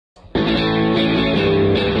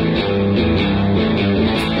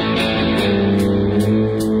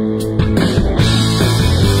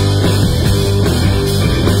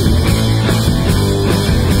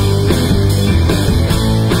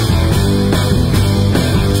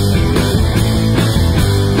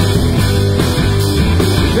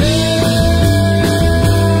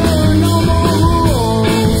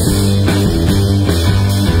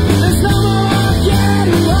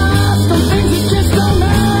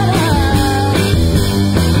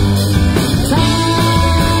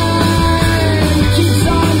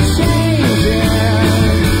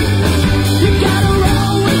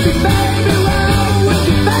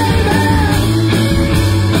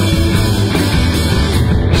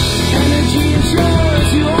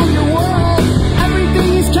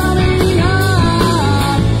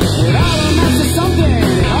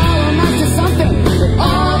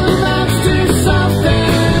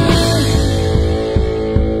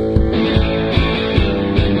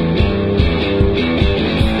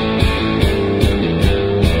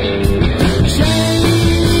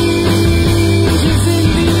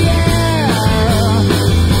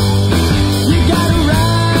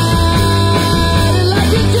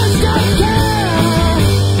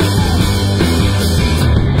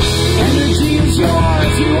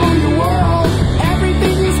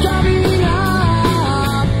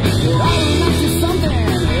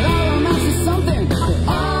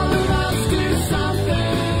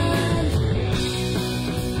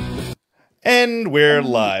And we're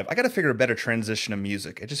live. I got to figure a better transition of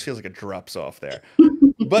music. It just feels like it drops off there.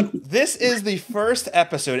 But this is the first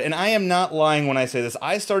episode, and I am not lying when I say this.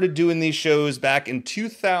 I started doing these shows back in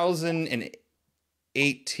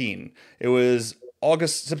 2018. It was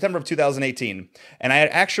September of 2018. And I had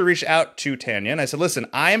actually reached out to Tanya, and I said, listen,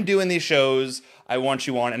 I am doing these shows. I want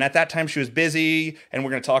you on. And at that time, she was busy, and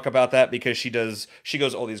we're going to talk about that because she goes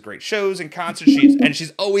all these great shows and concerts, and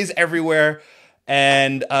she's always everywhere.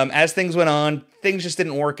 And as things went on, things just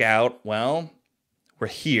didn't work out. Well, we're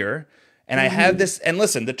here. And I have this, and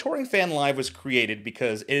listen, the Touring Fan Live was created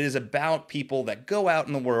because it is about people that go out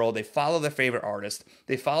in the world, they follow their favorite artist,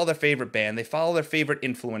 they follow their favorite band, they follow their favorite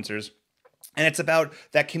influencers, and it's about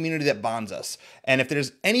that community that bonds us. And if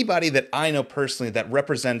there's anybody that I know personally that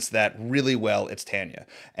represents that really well, it's Tanya.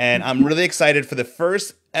 And I'm really excited for the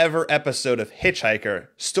first ever episode of Hitchhiker,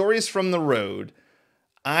 Stories from the Road.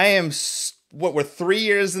 I am, we're 3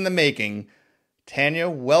 years in the making. Tanya,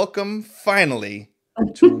 welcome finally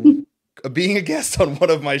to being a guest on one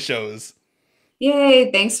of my shows.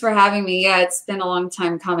 Yay, thanks for having me. Yeah, it's been a long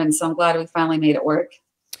time coming, so I'm glad we finally made it work.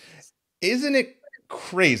 Isn't it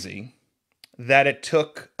crazy that it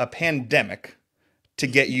took a pandemic to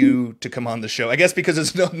get you to come on the show? I guess because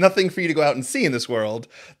there's nothing for you to go out and see in this world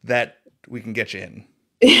that we can get you in.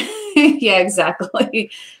 Yeah,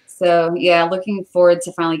 exactly. So yeah, looking forward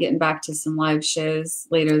to finally getting back to some live shows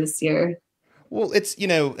later this year. Well, it's, in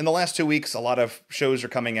the last 2 weeks, a lot of shows are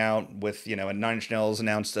coming out with, and Nine Inch Nails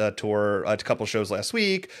announced a tour, a couple shows last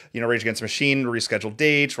week, Rage Against the Machine, rescheduled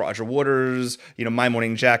dates, Roger Waters, My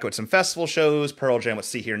Morning Jacket with some festival shows, Pearl Jam with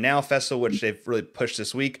See Here Now Festival, which they've really pushed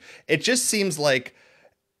this week. It just seems like,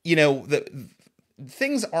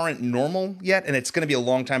 things aren't normal yet, and it's going to be a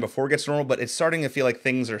long time before it gets normal, but it's starting to feel like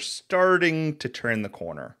things are starting to turn the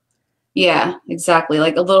corner. Yeah, exactly.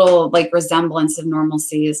 Like a little resemblance of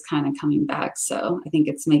normalcy is kind of coming back. So I think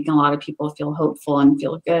it's making a lot of people feel hopeful and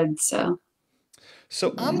feel good. So yeah.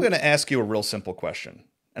 I'm going to ask you a real simple question.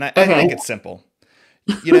 And I think it's simple.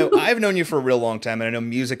 I've known you for a real long time, and I know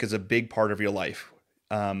music is a big part of your life.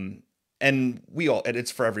 And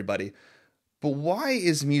it's for everybody. But why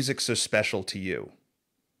is music so special to you?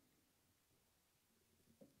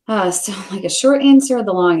 So like a short answer or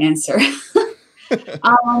the long answer?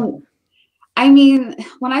 I mean,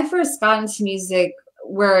 when I first got into music,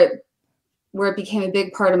 where it became a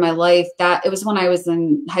big part of my life, that it was when I was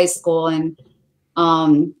in high school, and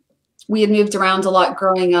we had moved around a lot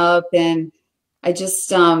growing up, and I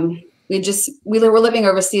just we were living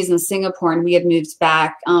overseas in Singapore, and we had moved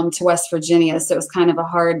back to West Virginia, so it was kind of a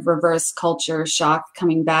hard reverse culture shock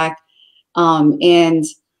coming back, and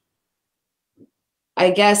I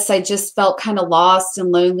guess I just felt kind of lost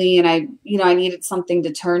and lonely, and I needed something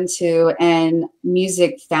to turn to, and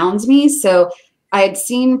music found me. So I had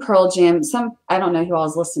seen Pearl Jam. I don't know who all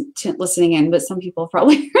was listening in, but some people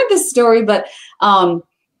probably heard this story. But my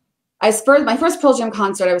first Pearl Jam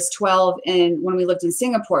concert, I was 12, and when we lived in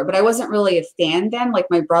Singapore, but I wasn't really a fan then. Like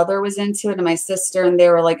my brother was into it, and my sister, and they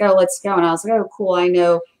were like, "Oh, let's go." And I was like, "Oh, cool. I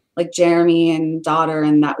know like Jeremy and Daughter,"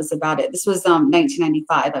 and that was about it. This was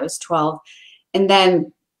 1995. I was 12. And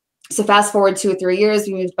then, so fast forward 2 or 3 years,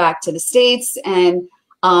 we moved back to the States, and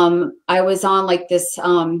I was on like this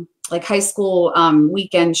like high school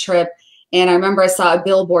weekend trip, and I remember I saw a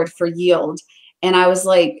billboard for Yield, and I was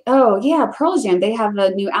like, oh yeah, Pearl Jam, they have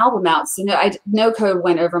a new album out. So no code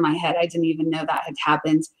went over my head. I didn't even know that had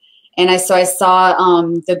happened. And I saw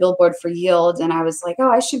the billboard for Yield, and I was like, oh,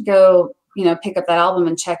 I should go, pick up that album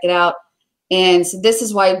and check it out. And so this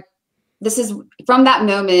is from that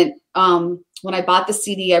moment, when I bought the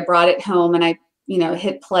CD, I brought it home and I,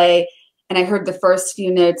 hit play, and I heard the first few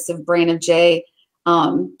notes of Brain of J.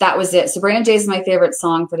 That was it. So Brain of J is my favorite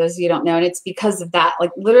song, for those of you who don't know. And it's because of that,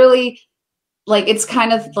 like literally, like it's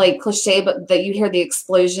kind of like cliche, but that you hear the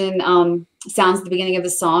explosion sounds at the beginning of the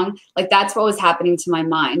song. Like that's what was happening to my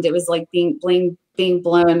mind. It was like being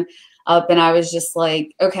blown up. And I was just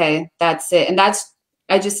like, okay, that's it. And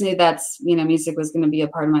I just knew music was going to be a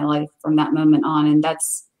part of my life from that moment on. And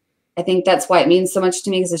I think that's why it means so much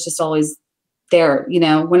to me, because it's just always there,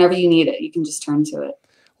 whenever you need it, you can just turn to it.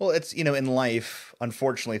 Well, it's, in life,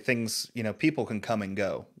 unfortunately, things, people can come and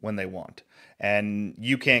go when they want, and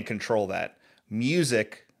you can't control that.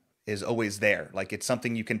 Music is always there. Like it's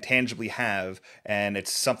something you can tangibly have, and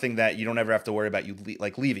it's something that you don't ever have to worry about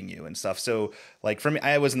like leaving you and stuff. So like for me,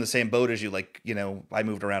 I was in the same boat as you. Like, I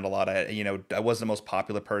moved around a lot. I wasn't the most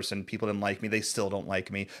popular person. People didn't like me. They still don't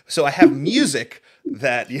like me. So I have music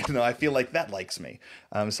that, I feel like that likes me.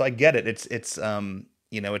 So I get it. It's kind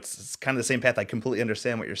of the same path. I completely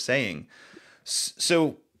understand what you're saying.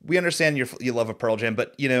 So we understand your love of Pearl Jam,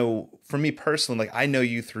 but for me personally, like I know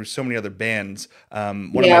you through so many other bands.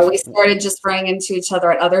 We started just running into each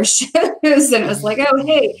other at other shows, and it was like, oh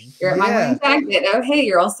hey, you're at my morning jacket. Oh hey,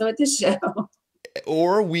 you're also at this show.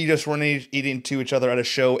 Or we just run eating to each other at a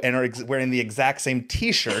show and are wearing the exact same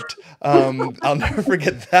T-shirt. I'll never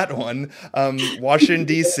forget that one. Washington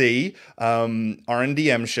D.C.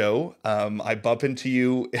 R&DM show. I bump into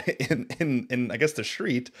you in I guess the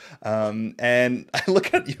street, and I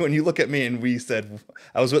look at you and you look at me, and we said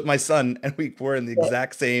I was with my son, and we were in the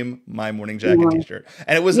exact same My Morning Jacket T-shirt,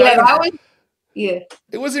 and it was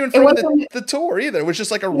it wasn't even from the tour either. It was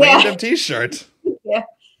just like a random T-shirt. Yeah.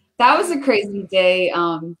 That was a crazy day.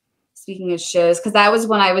 Speaking of shows, because that was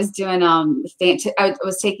when I was doing I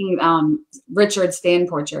was taking Richard's fan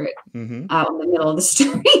portrait out in the middle of the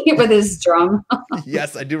street with his drum.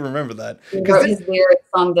 Yes, I do remember that. He wrote his lyrics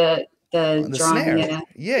on the drum. Snare.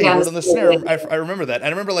 Yeah, he was on the snare. I remember that. And I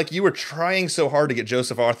remember like you were trying so hard to get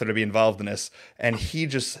Joseph Arthur to be involved in this, and he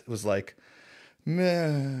just was like,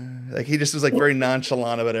 meh. Like he just was like very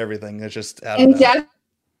nonchalant about everything. It's just Jeff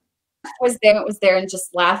was there and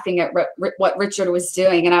just laughing at what Richard was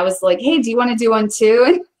doing, and I was like, hey, do you want to do one too?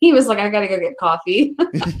 And he was like, I gotta go get coffee.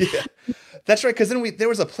 Yeah, that's right, because then there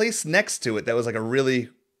was a place next to it that was like a really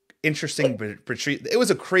interesting retreat. It was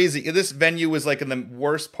a crazy, this venue was like in the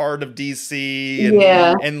worst part of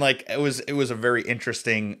DC, and like it was a very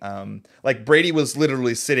interesting, like Brady was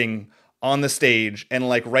literally sitting on the stage, and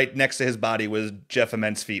like right next to his body was Jeff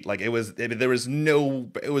Amen's feet. Like it was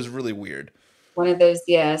really weird. One of those,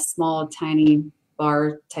 small, tiny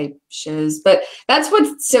bar type shows. But that's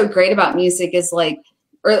what's so great about music is like,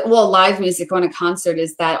 live music on a concert,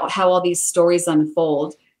 is that how all these stories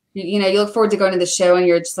unfold. You look forward to going to the show, and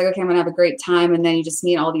you're just like, okay, I'm gonna have a great time. And then you just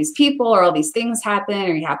meet all these people, or all these things happen,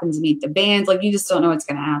 or you happen to meet the band. Like you just don't know what's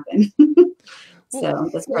gonna happen. So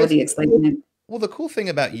that's part of the excitement. Well, the cool thing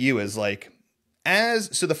about you is like,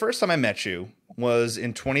 so the first time I met you was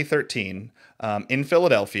in 2013 in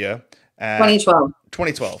Philadelphia.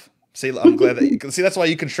 2012. See, I'm glad that that's why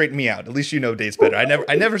you can straighten me out. At least you know dates better.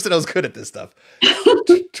 I never said I was good at this stuff.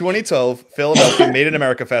 2012, Philadelphia Made in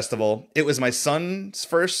America Festival. It was my son's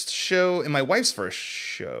first show and my wife's first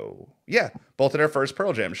show. Yeah, both at our first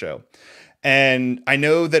Pearl Jam show. And I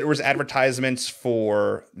know that it was advertisements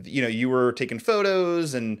for, you were taking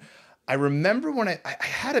photos, and I remember when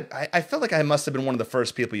I felt like I must have been one of the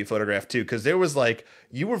first people you photographed too, because there was like,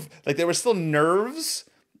 there were still nerves.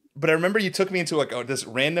 But I remember you took me into like this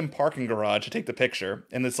random parking garage to take the picture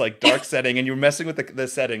in this like dark setting, and you were messing with the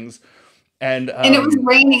settings, and it was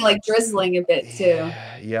raining, like drizzling a bit too.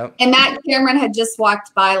 Yeah. And that Cameron had just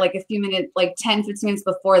walked by like a few minutes, like 10, 15 minutes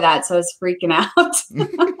before that, so I was freaking out.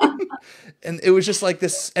 And it was just like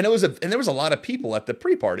this, and there was a lot of people at the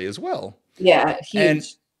pre-party as well. Yeah,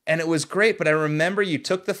 huge. And it was great. But I remember you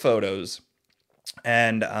took the photos.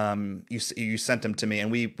 And you sent them to me,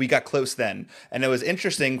 and we got close then. And it was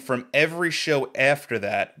interesting, from every show after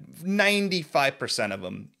that, 95% of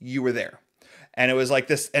them, you were there. And it was like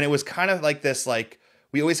this, and it was kind of like this, like,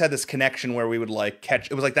 we always had this connection where we would like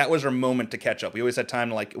catch. It was like that was our moment to catch up. We always had time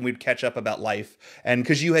to like we'd catch up about life. And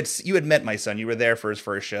because you had met my son, you were there for his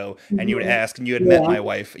first show, and you would Mhm. ask, and you had met Yeah. my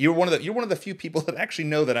wife. You're one of the few people that actually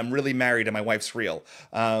know that I'm really married and my wife's real.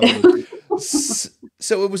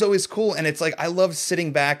 So it was always cool, and it's like I loved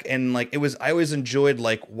sitting back and like it was. I always enjoyed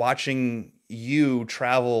like watching you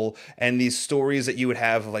travel and these stories that you would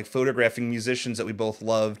have of like photographing musicians that we both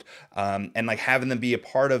loved, and like having them be a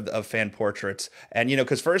part of fan portraits. And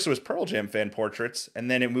because first it was Pearl Jam fan portraits, and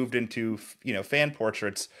then it moved into fan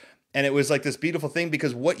portraits, and it was like this beautiful thing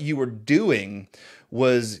because what you were doing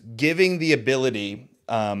was giving the ability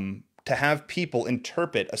to have people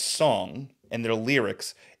interpret a song and their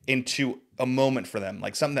lyrics into a moment for them,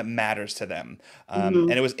 like something that matters to them. And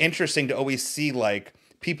Mhm. it was interesting to always see like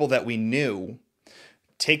people that we knew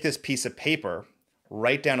take this piece of paper,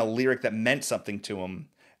 write down a lyric that meant something to them,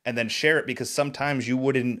 and then share it because sometimes you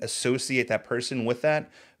wouldn't associate that person with that,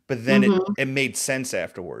 but then it, Mhm. it made sense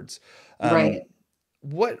afterwards. Right.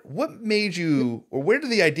 What made you, or where did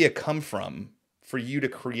the idea come from for you to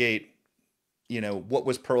create, what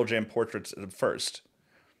was Pearl Jam Portraits at first?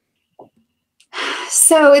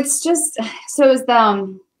 So it's just so it was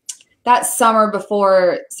that summer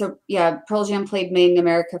before. So yeah, Pearl Jam played Made in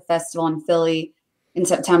America Festival in Philly in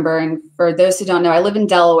September. And for those who don't know, I live in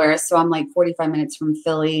Delaware, so I'm like 45 minutes from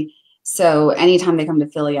Philly. So anytime they come to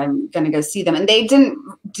Philly, I'm gonna go see them. And they didn't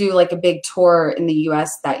do like a big tour in the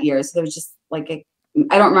US that year. So there was just like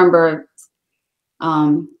I don't remember.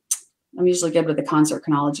 Um, I'm usually good with the concert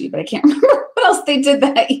chronology, but I can't remember what else they did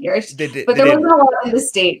that year. They did, But they there wasn't did a lot in the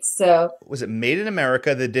States. So was it Made in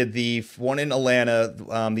America? They did the one in Atlanta,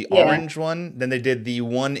 the yeah. orange one. Then they did the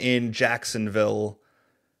one in Jacksonville,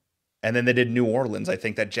 and then they did New Orleans. I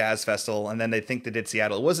think that jazz festival, and then they think they did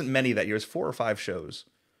Seattle. It wasn't many that year. It was 4 or 5 shows.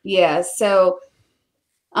 Yeah. So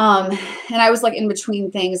um and I was like in between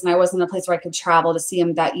things and I wasn't in a place where I could travel to see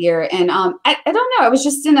him that year. And I don't know, I was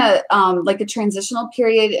just in a like a transitional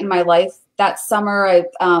period in my life that summer. I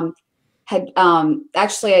had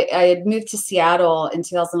actually I had moved to Seattle in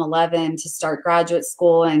 2011 to start graduate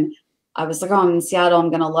school, and I was like, oh, I'm in Seattle, I'm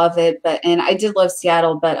gonna love it. But and I did love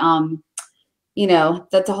Seattle, but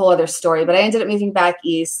that's a whole other story. But I ended up moving back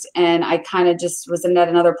east, and I kind of just was in that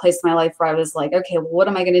another place in my life where I was like, okay, well, what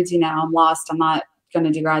am I going to do now? I'm lost. I'm not going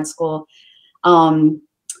to do grad school. Um,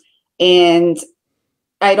 and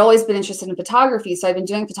I'd always been interested in photography, so I've been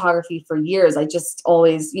doing photography for years. I just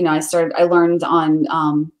always, I learned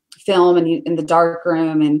on film and in the dark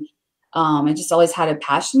room, and I just always had a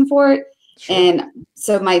passion for it. Sure. And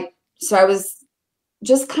so I was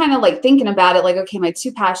just kind of like thinking about it, like, okay, my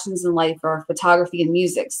two passions in life are photography and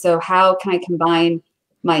music. So how can I combine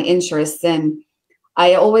my interests? And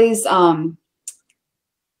I always,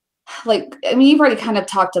 like, I mean, you've already kind of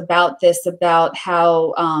talked about this, about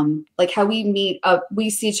how, like how we meet up, we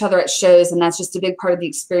see each other at shows, and that's just a big part of the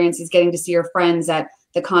experience, is getting to see your friends at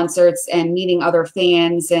the concerts and meeting other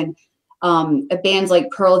fans. And a band like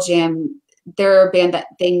Pearl Jam, they're a band that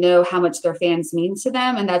they know how much their fans mean to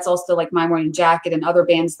them. And that's also like My Morning Jacket and other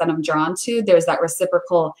bands that I'm drawn to. There's that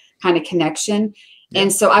reciprocal kind of connection. And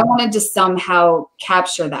Yep. so I wanted to somehow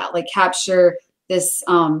capture that, like capture this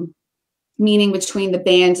meaning between the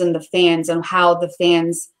bands and the fans, and how the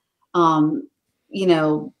fans,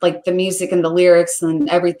 like the music and the lyrics and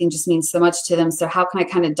everything just means so much to them. So how can I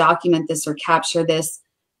kind of document this or capture this,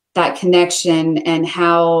 that connection, and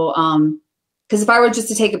how, because if I were just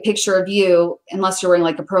to take a picture of you, unless you're wearing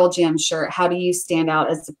like a Pearl Jam shirt, how do you stand out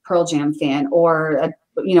as a Pearl Jam fan, or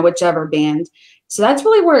whichever band? So that's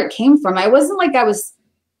really where it came from. I wasn't like I was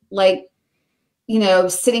like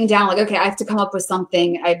sitting down like, okay, I have to come up with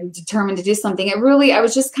something. I'm determined to do something. I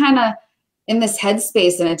was just kind of in this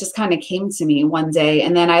headspace, and it just kind of came to me one day.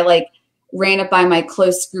 And then I like ran it by my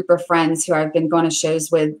close group of friends who I've been going to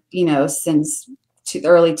shows with, since the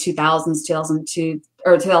early 2000s, 2002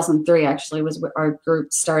 or 2003 actually was when our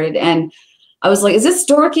group started. And I was like, is this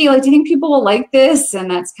dorky? Like, do you think people will like this?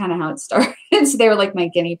 And that's kind of how it started. So they were like my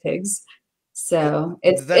guinea pigs. So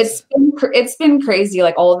it's That's it's been crazy.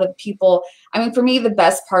 Like all the people. I mean, for me, the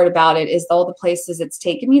best part about it is all the places it's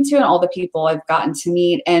taken me to, and all the people I've gotten to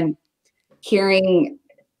meet, and hearing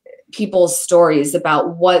people's stories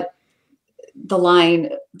about what the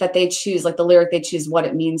line that they choose, like the lyric they choose, what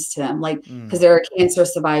it means to them. Like, because they're a cancer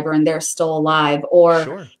survivor and they're still alive, or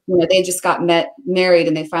sure. they just got married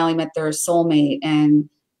and they finally met their soulmate, and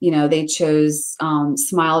they chose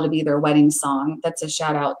 "Smile" to be their wedding song. That's a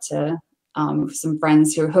shout out to some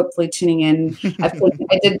friends who are hopefully tuning in. I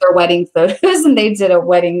did their wedding photos, and they did a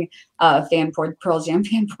wedding Pearl Jam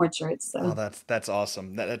fan portrait. Oh, So that's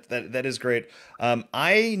awesome. That is great.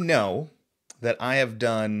 I know that I have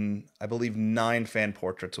done, I believe, 9 fan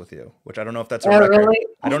portraits with you, which I don't know if that's a Oh, record. really?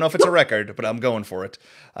 I don't know if it's a record, but I'm going for it.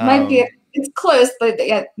 Might be. Um, It's close, but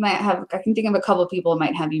yeah, might have. I can think of a couple of people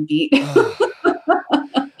might have you beat.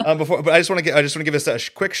 but I just want to give us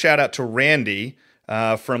a quick shout out to Randy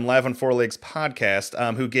from Live on Four Legs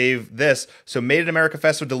podcast, who gave this. So, Made in America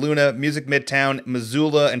Fest with DeLuna, Music Midtown,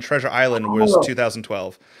 Missoula, and Treasure Island was Oh,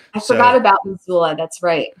 2012. I forgot So, about Missoula. That's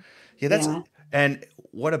right. yeah, Yeah. and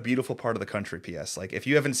what a beautiful part of the country. P.S. Like, if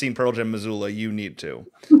you haven't seen Pearl Jam, Missoula, you need to.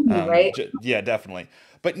 Right. Yeah, definitely.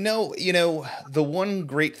 But no, the one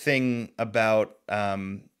great thing about,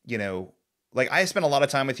 like I spent a lot of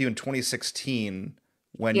time with you in 2016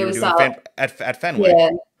 when It you were was doing at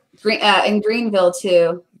Fenway. yeah, in Greenville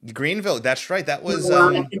too. Greenville, that's right. That We was were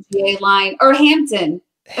on the GA line or Hampton.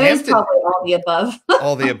 It was Hampton. probably all the above.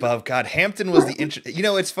 All the above. God, Hampton was the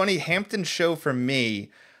it's funny. Hampton show for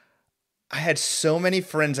me. I had so many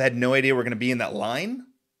friends I had no idea were going to be in that line,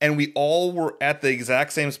 and we all were at the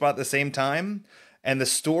exact same spot at the same time. And the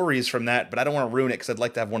stories from that, but I don't want to ruin it because I'd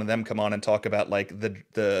like to have one of them come on and talk about like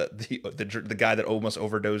the guy that almost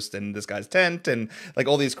overdosed in this guy's tent and like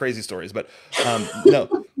all these crazy stories. But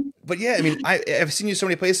no, but yeah, I mean, I've seen you so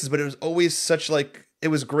many places, but it was always such like it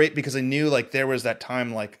was great because I knew like there was that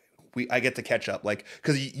time like I get to catch up like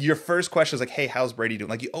because your first question is like, hey, how's Brady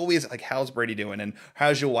doing? Like you always like, how's Brady doing and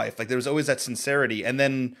how's your wife? Like there was always that sincerity, and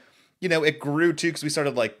then it grew too because we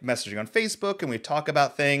started like messaging on Facebook and we talk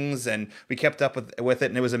about things and we kept up with it,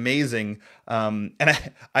 and it was amazing. And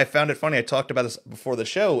I found it funny. I talked about this before the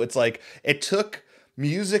show. It's like it took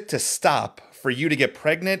music to stop for you to get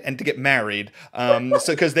pregnant and to get married.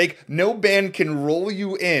 So because no band can roll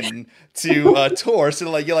you in to tour. So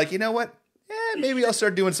like you're like, you know what? Maybe I'll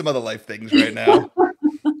start doing some other life things right now.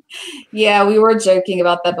 Yeah, we were joking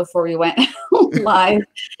about that before we went live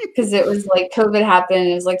because it was like COVID happened.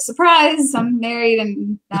 It was like, surprise, I'm married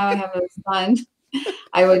and now I have a son.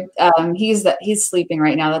 I would, he's sleeping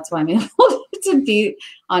right now. That's why I'm able to be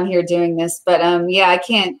on here doing this. But yeah, I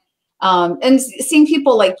can't. And seeing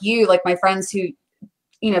people like you, like my friends who,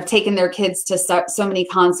 have taken their kids to so many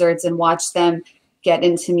concerts and watched them get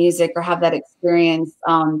into music or have that experience.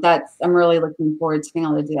 I'm really looking forward to being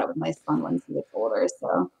able to do that with my son once he gets older.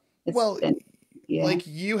 So. Yeah. Like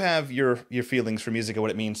you have your feelings for music and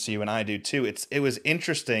what it means to you, and I do too. It was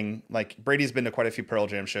interesting. Like Brady's been to quite a few Pearl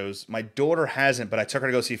Jam shows. My daughter hasn't, but I took her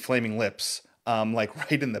to go see Flaming Lips, like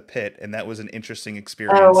right in the pit, and that was an interesting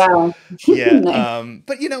experience. Oh wow! Yeah. Nice.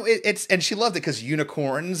 But it's and she loved it because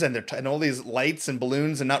unicorns and and all these lights and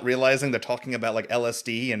balloons, and not realizing they're talking about like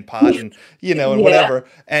LSD and pot and and whatever.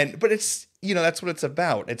 But it's that's what it's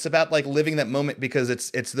about. It's about like living that moment because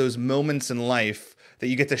it's those moments in life that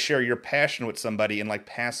you get to share your passion with somebody and like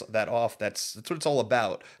pass that off. That's what it's all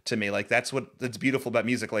about to me. Like that's beautiful about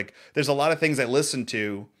music. Like there's a lot of things I listen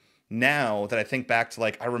to now that I think back to,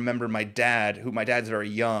 like I remember my dad's very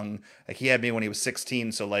young. Like he had me when he was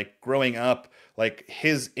 16. So like growing up, like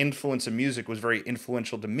his influence in music was very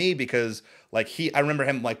influential to me because like I remember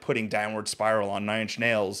him like putting Downward Spiral on 9 Inch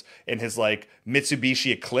Nails in his like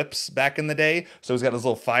Mitsubishi Eclipse back in the day. So he's got his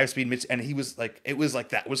little 5-speed and he was like, it was like,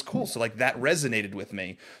 that was cool. So like that resonated with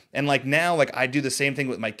me. And like now, like I do the same thing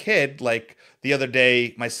with my kid. Like the other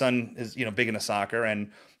day, my son is, big into soccer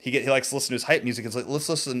and he likes to listen to his hype music. It's like, let's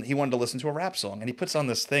listen. He wanted to listen to a rap song, and he puts on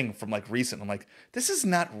this thing from like recent. I'm like, this is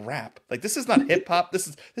not rap. Like this is not hip hop.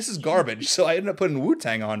 This is garbage. So I ended up putting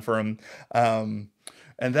Wu-Tang on for him.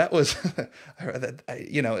 And that was,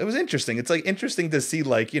 it was interesting. It's like interesting to see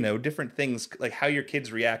like, different things, like how your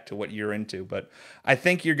kids react to what you're into. But I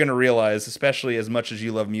think you're going to realize, especially as much as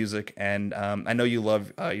you love music, and I know you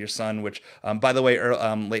love your son, which, by the way,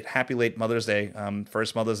 happy late Mother's Day,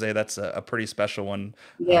 first Mother's Day. That's a pretty special one.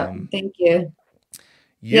 Yeah, thank you.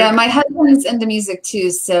 Yeah, my husband's into music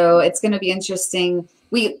too, so it's going to be interesting.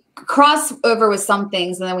 We cross over with some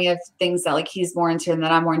things, and then we have things that like he's more into and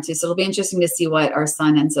that I'm more into. So it'll be interesting to see what our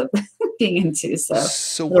son ends up being into.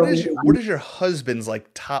 So what is your husband's like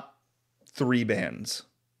top 3 bands?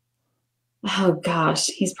 Oh gosh,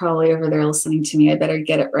 he's probably over there listening to me. I better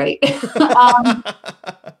get it right.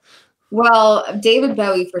 Well, David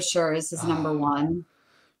Bowie for sure is his number one.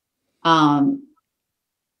 And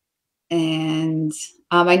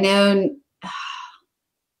I know,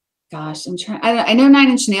 gosh, I know 9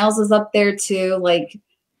 Inch Nails is up there too. Like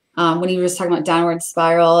when he was talking about Downward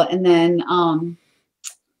Spiral, and then oh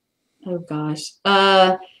gosh,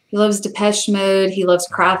 he loves Depeche Mode. He loves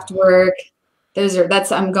Kraftwerk.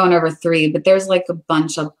 I'm going over 3, but there's like a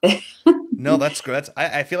bunch up there. No, that's good.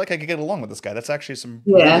 I feel like I could get along with this guy. That's actually some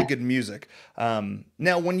really good music.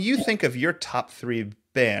 Now, when you think of your top 3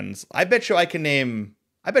 bands, I bet you I can name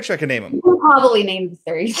I bet you I can name them. You can probably name the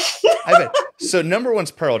three. I bet. So number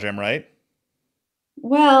one's Pearl Jam, right?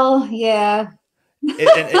 Well, yeah.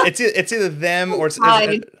 It's either them or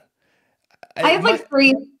Tied. I have my like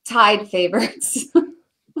three tied favorites.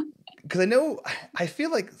 because I know I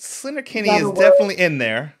feel like Slender Is Kenny that is a word? definitely in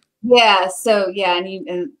there, Yeah. So yeah, and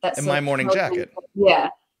and that's My so Morning Jacket. yeah.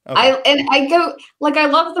 Okay. I go like I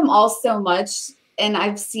love them all so much, and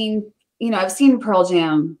I've seen Pearl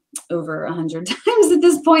Jam over 100 times at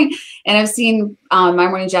this point, and I've seen My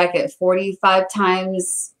Morning Jacket 45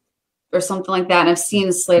 times or something like that, and I've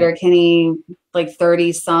seen Slater Kinney like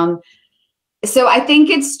 30 some. So I think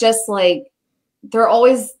it's just like they're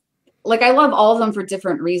always like I love all of them for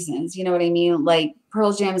different reasons. You know what I mean? Like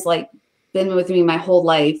Pearl Jam's like been with me my whole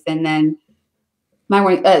life, and then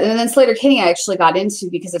and then Slater Kinney I actually got into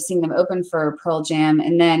because of seeing them open for Pearl Jam,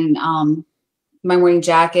 and then My Morning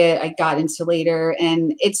Jacket I got into later,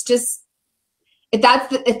 and it's just if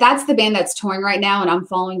that's the band that's touring right now and I'm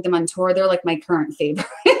following them on tour, they're like my current favorite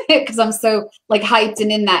because I'm so like hyped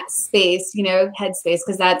and in that space, headspace,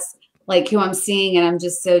 because that's like who I'm seeing, and I'm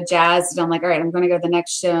just so jazzed. And I'm like, all right, I'm going to go to the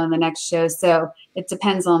next show and the next show. So it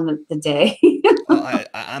depends on the day. Oh,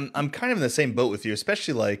 I'm kind of in the same boat with you,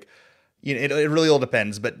 especially like it really all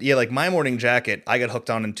depends. But yeah, like My Morning Jacket, I got hooked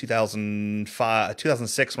on in 2005,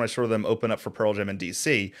 2006 when I saw them open up for Pearl Jam in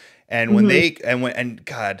DC. And when Mhm. they and when and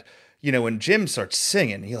God, when Jim starts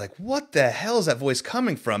singing, you're like, what the hell is that voice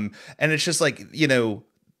coming from? And it's just like,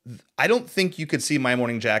 I don't think you could see My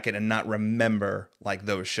Morning Jacket and not remember like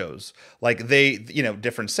those shows. Like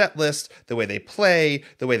different set lists, the way they play,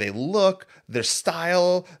 the way they look, their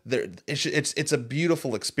style. It's a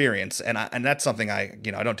beautiful experience, and that's something I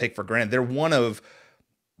don't take for granted. They're they're probably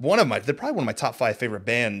one of my top five favorite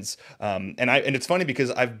bands. And it's funny because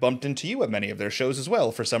I've bumped into you at many of their shows as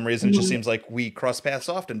well. For some reason, it just Mhm. seems like we cross paths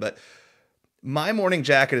often, but. My Morning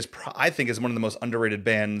Jacket I think, is one of the most underrated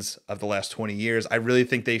bands of the last 20 years. I really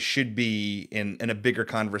think they should be in a bigger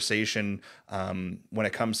conversation when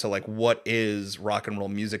it comes to like what is rock and roll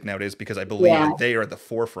music nowadays, because I believe Yeah. that they are at the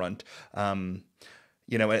forefront. A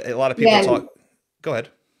lot of people Yeah. talk. Go ahead.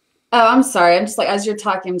 Oh, I'm sorry. I'm just like, as you're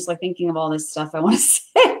talking, I'm just like thinking of all this stuff I want to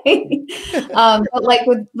say. But like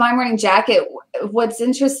with My Morning Jacket, what's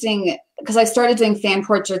interesting, because I started doing fan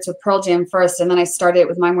portraits with Pearl Jam first, and then I started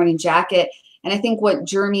with My Morning Jacket. And I think what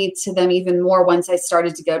drew me to them even more once I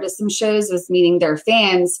started to go to some shows was meeting their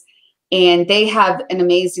fans. And they have an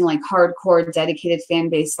amazing, like hardcore, dedicated fan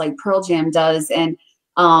base like Pearl Jam does. And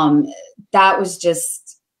um, that was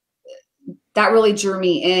just that really drew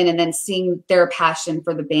me in, and then seeing their passion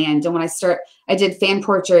for the band. And when I did fan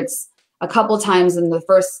portraits a couple times, and the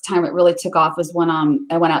first time it really took off was when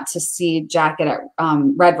I went out to see Jacket at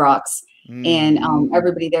Red Rocks, and Mm.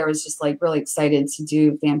 everybody there was just like really excited to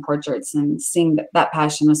do fan portraits, and seeing that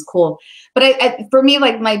passion was cool. But for me,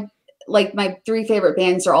 like my three favorite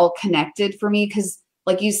bands are all connected for me, because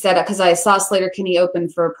like you said, because I saw Slater Kinney open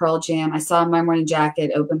for Pearl Jam, I saw My Morning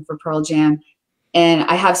Jacket open for Pearl Jam, and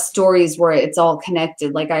I have stories where it's all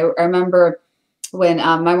connected. Like I remember when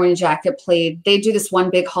My Morning Jacket played, they do this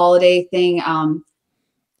one big holiday thing.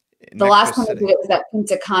 The Mexico last time they did City. it was at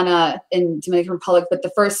Punta Cana in Dominican Republic, but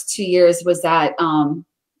the first 2 years was at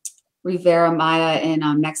Rivera Maya in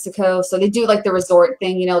Mexico. So they do like the resort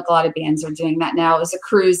thing, like a lot of bands are doing that now. It was a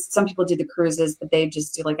cruise. Some people do the cruises, but they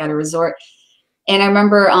just do like at a resort. And I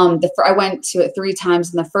remember I went to it 3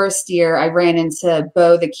 times. In the first year, I ran into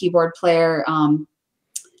Bo, the keyboard player,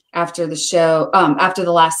 after the show, after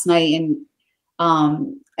the last night. And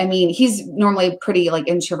I mean, he's normally pretty like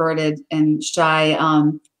introverted and shy.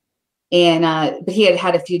 But he had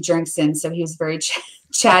had a few drinks in, so he was very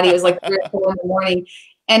chatty. It was like 3 or 4 in the morning.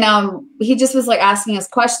 And he just was like asking us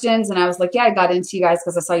questions. And I was like, yeah, I got into you guys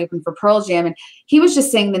because I saw you open for Pearl Jam. And he was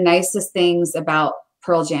just saying the nicest things about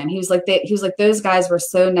Pearl Jam. He was like, those guys were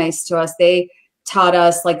so nice to us. They taught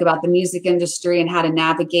us like about the music industry and how to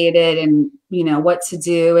navigate it, and what to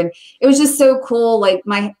do. And it was just so cool. Like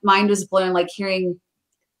my mind was blown, like hearing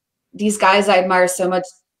these guys I admire so much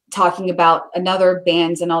talking about another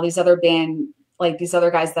bands and all these other like these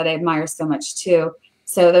other guys that I admire so much too.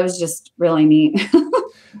 So that was just really neat.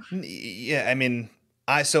 Yeah, I mean,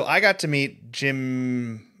 I got to meet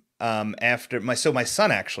Jim after my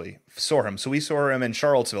son actually saw him. So we saw him in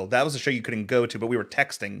Charlottesville. That was a show you couldn't go to, but we were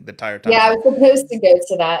texting the entire Yeah, I time. was supposed to go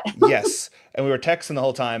to that. Yes, and we were texting the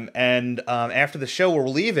whole time. And after the show, we're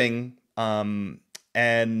leaving.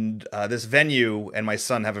 And this venue and my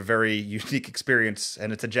son have a very unique experience,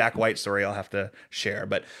 and it's a Jack White story I'll have to share.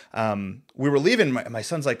 But we were leaving. My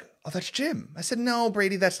son's like, "Oh, that's Jim." I said, "No,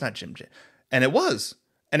 Brady, that's not Jim." And it was,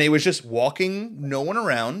 and he was just walking, no one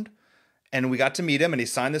around, and we got to meet him, and he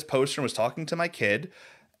signed this poster and was talking to my kid.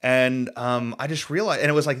 And I just realized, and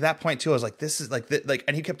it was like that point too. I was like, this is like, like,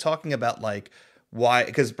 and he kept talking about like why,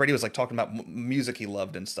 because Brady was like talking about music he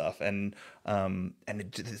loved and stuff, they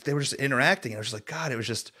were just interacting. And I was just like, God, it was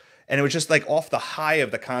just, and it was just like off the high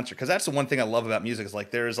of the concert, because that's the one thing I love about music is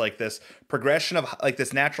like there's like this progression of like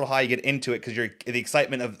this natural high. You get into it because you're the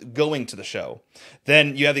excitement of going to the show,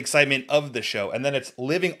 then you have the excitement of the show, and then it's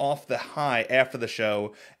living off the high after the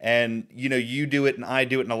show. And you know, you do it and I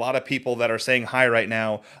do it, and a lot of people that are saying hi right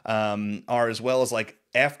now are, as well as like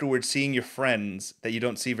afterwards seeing your friends that you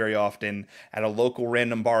don't see very often at a local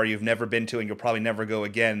random bar you've never been to and you'll probably never go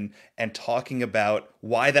again, and talking about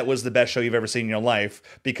why that was the best show you've ever seen in your life,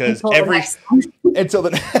 because Until every until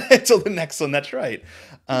the until the next one. That's right.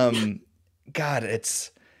 God,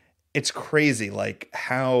 it's crazy like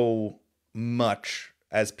how much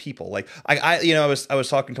as people like I was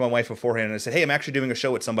talking to my wife beforehand, and I said, hey, I'm actually doing a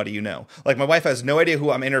show with somebody, like my wife has no idea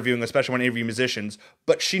who I'm interviewing, especially when I interview musicians,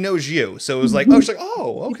 but she knows you, so it was like, oh, she's like,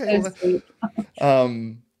 oh, okay,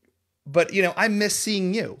 but I miss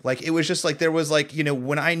seeing you. Like it was just like there was like,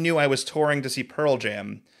 when I knew I was touring to see Pearl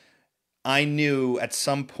Jam, I knew at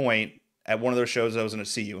some point at one of those shows I was going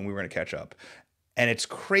to see you and we were going to catch up. And it's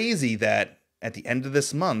crazy that at the end of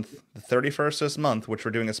this month, the 31st of this month, which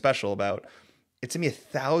we're doing a special about, it's gonna be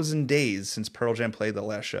 1,000 days since Pearl Jam played the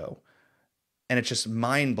last show. And it's just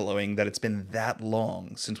mind blowing that it's been that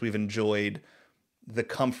long since we've enjoyed the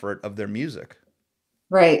comfort of their music.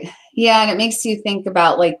 Right. Yeah. And it makes you think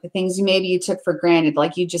about like the things you took for granted.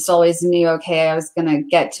 Like you just always knew, okay, I was going to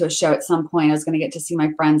get to a show at some point. I was going to get to see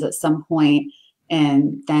my friends at some point.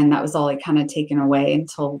 And then that was all like kind of taken away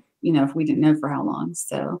until, we didn't know for how long.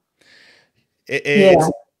 So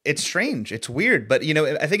it's strange. It's weird, but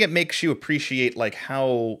I think it makes you appreciate like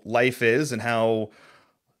how life is and how,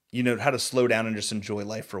 how to slow down and just enjoy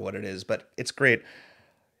life for what it is. But it's great.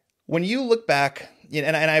 When you look back,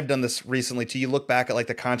 and I've done this recently too, you look back at like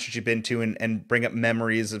the concerts you've been to and bring up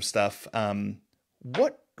memories of stuff.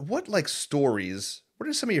 What like stories, what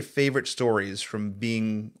are some of your favorite stories from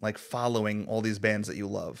being like following all these bands that you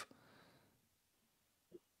love?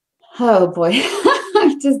 Oh boy.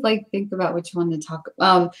 I just like think about which one to talk.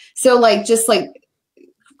 So like just like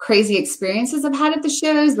crazy experiences I've had at the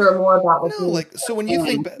shows, or more about like no, like so when you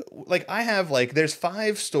think like I have like there's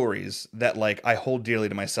 5 stories that like I hold dearly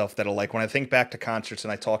to myself that are like when I think back to concerts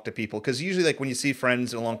and I talk to people, because usually like when you see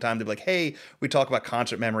friends in a long time they're like, hey, we talk about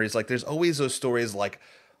concert memories, like there's always those stories like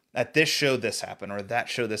at this show this happened or that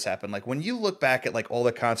show this happened. Like when you look back at like all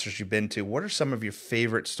the concerts you've been to, what are some of your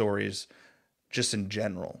favorite stories just in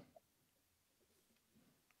general?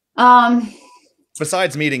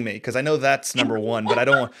 Besides meeting me, because I know that's number one, but I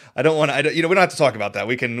don't want we don't have to talk about that.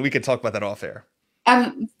 We can talk about that off air.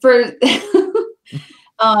 Well,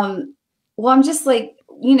 I'm just like,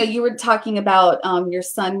 you were talking about your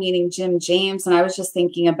son meeting Jim James, and I was just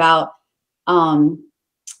thinking about the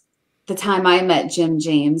time I met Jim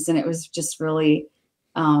James, and it was just really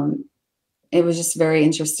it was just a very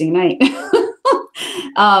interesting night.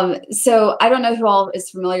 So I don't know who all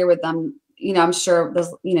is familiar with them. I'm sure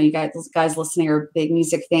those, you guys listening are big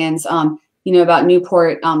music fans, about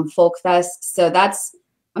Newport Folk Fest. So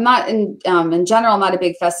I'm not in general, I'm not a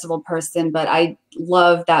big festival person, but I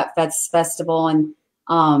love that festival. And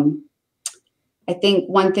I think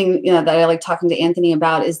one thing, that I like talking to Anthony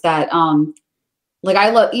about is that like I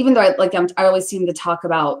love, even though I always seem to talk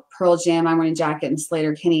about Pearl Jam, I'm Wearing a Jacket, and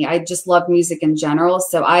Slater Kinney, I just love music in general.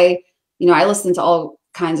 So I listen to all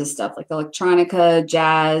kinds of stuff like electronica,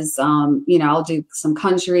 jazz, I'll do some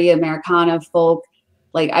country, Americana, folk.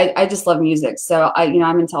 Like I just love music. So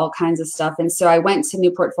I'm into all kinds of stuff. And so I went to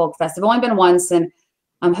Newport Folk Fest. I've only been once, and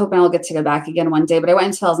I'm hoping I'll get to go back again one day, but I went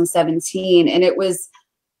in 2017, and it was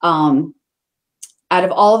out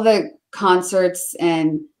of all the concerts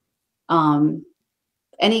and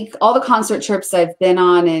all the concert trips I've been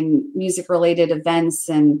on and music related events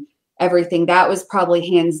and everything, that was probably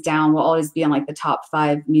hands down will always be on like the top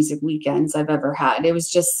 5 music weekends I've ever had. It was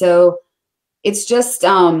just so, it's just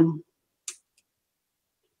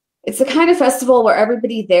it's the kind of festival where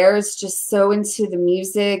everybody there is just so into the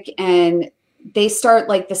music, and they start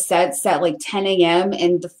like the sets at like 10 a.m.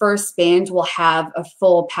 and the first band will have a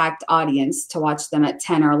full packed audience to watch them at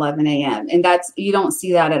 10 or 11 a.m. And you don't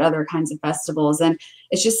see that at other kinds of festivals. And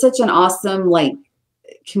it's just such an awesome like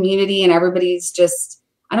community, and everybody's just,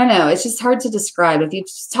 I don't know, it's just hard to describe. If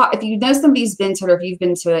you know somebody's been to it, or if you've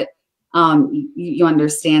been to it, you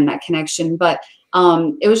understand that connection. But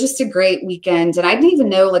it was just a great weekend, and I didn't even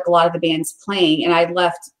know like a lot of the bands playing, and I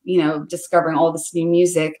left, discovering all this new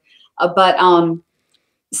music. So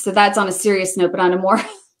that's on a serious note, but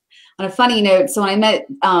on on a funny note, so when I met,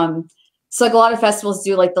 so like a lot of festivals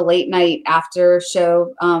do like the late night after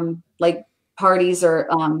show, like parties or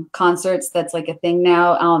concerts. That's like a thing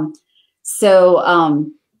now.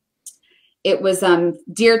 So it was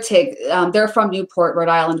Deer Tick. They're from Newport, Rhode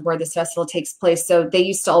Island, where this festival takes place. So they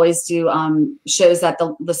used to always do shows at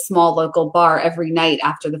the small local bar every night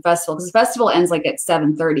after the festival, because the festival ends like at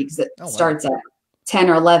 7:30 because it starts at 10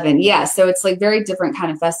 or 11. Yeah, so it's like very different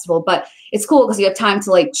kind of festival, but it's cool because you have time to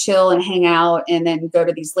like chill and hang out, and then go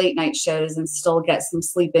to these late night shows and still get some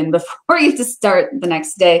sleep in before you have to start the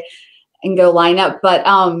next day and go line up. But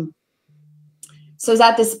so I was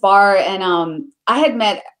at this bar, and I had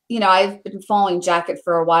met, I've been following Jacket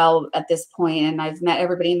for a while at this point, and I've met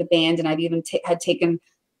everybody in the band, and I've even had taken,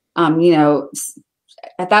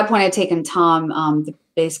 at that point I'd taken Tom, the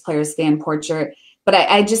bass player's fan portrait, but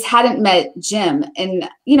I just hadn't met Jim. And,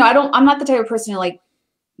 I'm not the type of person who like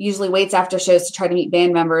usually waits after shows to try to meet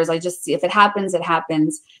band members. I just, if it happens, it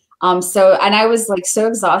happens. And I was like so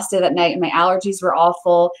exhausted that night, and my allergies were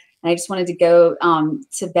awful. And I just wanted to go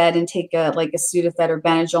to bed and take a Sudafed or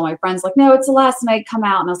Benadryl. My friend's like, no, it's the last night, come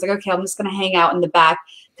out. And I was like, okay, I'm just going to hang out in the back.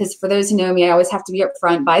 Because for those who know me, I always have to be up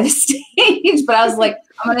front by the stage. But I was like,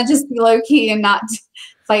 I'm going to just be low key and not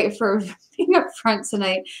fight for being up front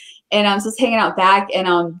tonight. And I was just hanging out back.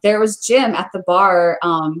 And there was Jim at the bar,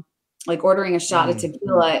 like ordering a shot of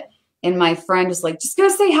tequila. And my friend was like, just go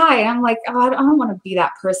say hi. And I'm like, oh, I don't want to be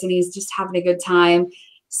that person. He's just having a good time.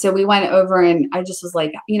 So we went over, and I just was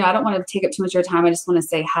like, I don't want to take up too much of your time. I just want to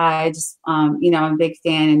say hi. I just, I'm a big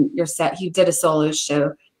fan, and your set. He did a solo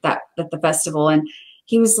show at the festival, and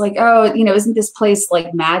he was like, oh, isn't this place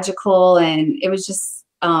like magical? And it was just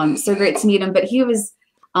so great to meet him. But he was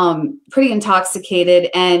pretty intoxicated,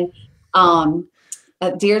 and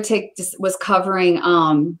Deer Tick just was covering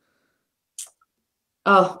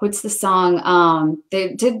what's the song?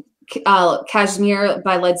 They did Kashmir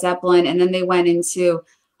by Led Zeppelin, and then they went into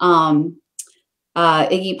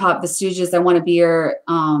Iggy Pop, the Stooges, I Want to Be Your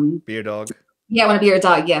Beer Dog. Yeah, I Want to Be Your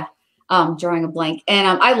Dog. Yeah. Drawing a blank. And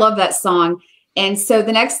I love that song. And so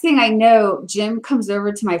the next thing I know, Jim comes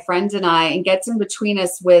over to my friend and I and gets in between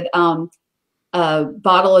us with a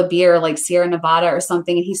bottle of beer, like Sierra Nevada or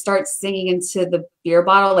something. And he starts singing into the beer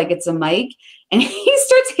bottle like it's a mic. And he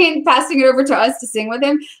starts passing it over to us to sing with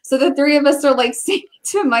him. So the three of us are like singing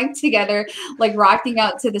to a mic together, like rocking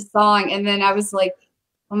out to the song. And then I was like,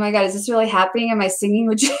 oh my God, is this really happening? Am I singing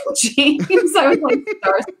with James? I was like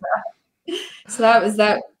starstruck. So that was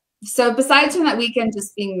that. So besides from that weekend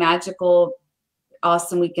just being magical,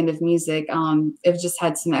 awesome weekend of music, it just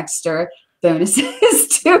had some extra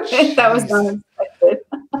bonuses to it that was unexpected.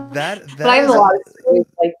 That but I have a lot of stories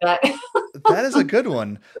like that. That is a good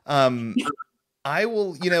one. I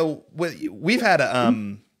will, we've had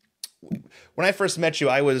when I first met you,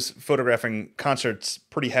 I was photographing concerts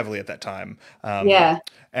pretty heavily at that time. Yeah.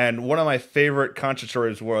 And one of my favorite concert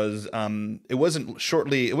stories was, it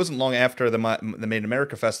wasn't long after the Made in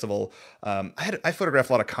America Festival. I photographed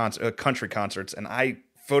a lot of country concerts, and I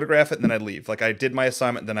photograph it and then I'd leave. Like I did my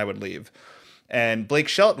assignment, then I would leave. And Blake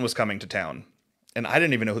Shelton was coming to town, and I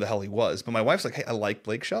didn't even know who the hell he was. But my wife's like, hey, I like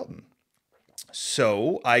Blake Shelton.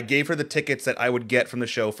 So I gave her the tickets that I would get from the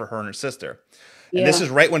show for her and her sister. And this is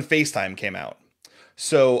right when FaceTime came out.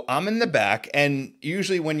 So I'm in the back, and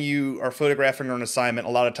usually when you are photographing or an assignment, a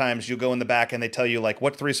lot of times you go in the back and they tell you like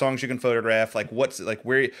what 3 songs you can photograph, like what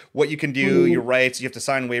you can do, your rights, you have to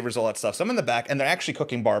sign waivers, all that stuff. So I'm in the back, and they're actually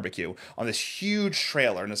cooking barbecue on this huge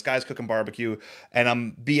trailer, and this guy's cooking barbecue, and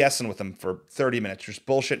I'm BSing with him for 30 minutes, just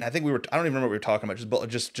bullshit. And I think I don't even remember what we were talking about,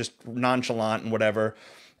 just nonchalant and whatever.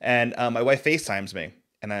 And my wife FaceTimes me,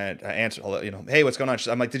 and I answer, hey, what's going on?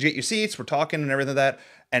 I'm like, did you get your seats? We're talking and everything like that.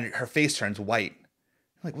 And her face turns white.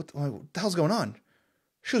 I'm like, what the hell's going on?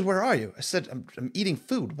 She goes, where are you? I said, I'm eating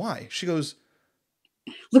food. Why? She goes,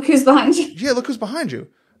 look who's behind you. Yeah, look who's behind you.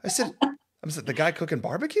 I said, the guy cooking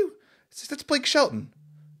barbecue? I said, that's Blake Shelton.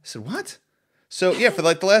 I said, what? So yeah, for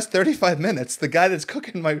like the last 35 minutes, the guy that's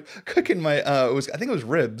cooking my I think it was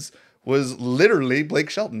ribs, was literally Blake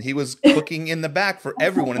Shelton. He was cooking in the back for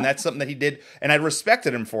everyone, and that's something that he did, and I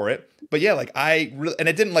respected him for it. But yeah, like and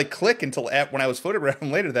it didn't like click until when I was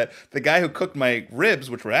photographing later that the guy who cooked my ribs,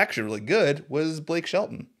 which were actually really good, was Blake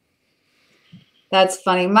Shelton. That's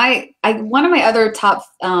funny. One of my other top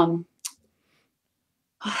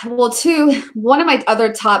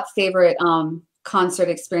favorite concert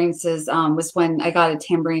experiences was when I got a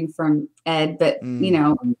tambourine from Ed, but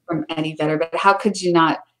from Eddie Vedder. But how could you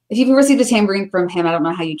not? If you've received a tambourine from him, I don't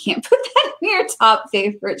know how you can't put that in your top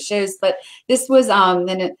favorite shows. But this was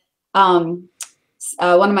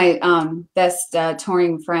one of my best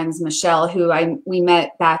touring friends, Michelle, who we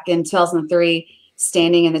met back in 2003,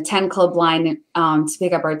 standing in the 10 Club line to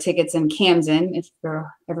pick up our tickets in Camden. If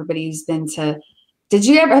everybody's been to, have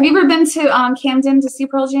you ever been to Camden to see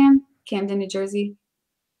Pearl Jam? Camden, New Jersey.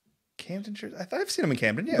 Camden, Jersey. I thought I've seen them in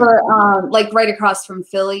Camden. Yeah, or like right across from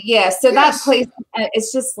Philly. Yeah, so that place,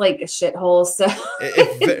 it's just like a shithole. So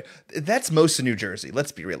that's most of New Jersey.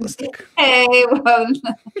 Let's be realistic. Hey, well,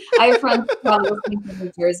 I have friends from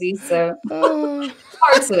New Jersey, so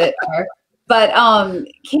parts of it are. But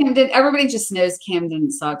Camden, everybody just knows Camden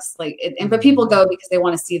sucks. Like, but people go because they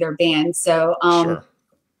want to see their band. So Sure.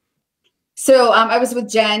 So I was with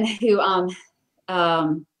Jen, who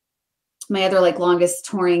my other like longest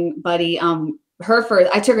touring buddy.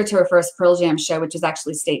 I took her to her first Pearl Jam show, which was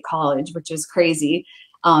actually State College, which was crazy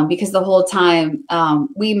because the whole time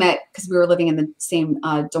we met because we were living in the same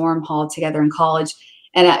dorm hall together in college.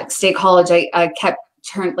 And at State College, I kept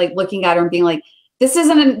looking at her and being like, this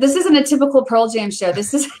isn't a typical Pearl Jam show.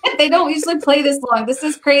 They don't usually play this long. This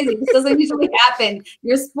is crazy. This doesn't usually happen.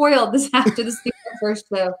 You're spoiled after this first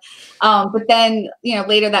show. But then,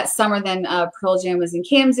 later that summer, then Pearl Jam was in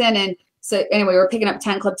Camden. And so anyway, we were picking up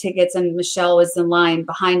 10 Club tickets and Michelle was in line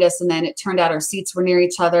behind us. And then it turned out our seats were near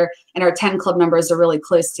each other and our 10 Club numbers are really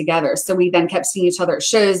close together. So we then kept seeing each other at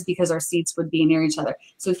shows because our seats would be near each other.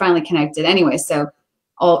 So we finally connected anyway. So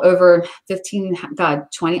all over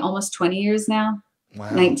 20, almost 20 years now.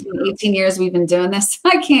 Wow. 18 years we've been doing this.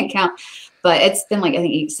 I can't count, but it's been like, I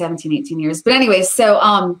think 17, 18 years. But anyway,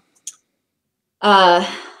 so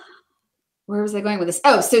where was I going with this?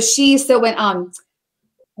 Oh, so when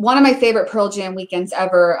one of my favorite Pearl Jam weekends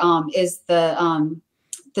ever is the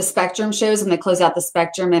Spectrum shows, and they close out the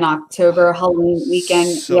Spectrum in October, Halloween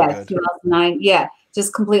weekend. So good. 2009. Yeah,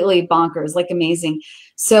 just completely bonkers, like amazing.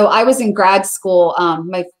 So I was in grad school.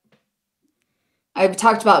 I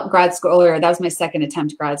talked about grad school earlier. That was my second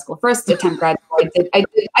attempt grad school. First attempt grad school,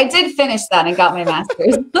 I did finish that and got my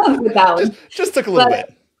master's with that one. Just took a little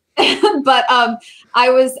bit. But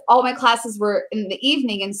all my classes were in the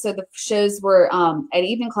evening, and so the shows were at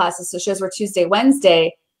evening classes. So shows were Tuesday,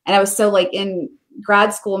 Wednesday, and I was so like in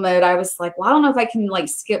grad school mode. I was like, well, I don't know if I can like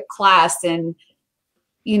skip class, and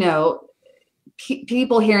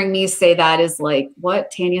people hearing me say that is like,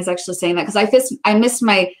 what? Tanya's actually saying that because I missed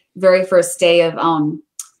my very first day of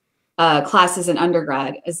classes in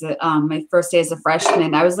undergrad as my first day as a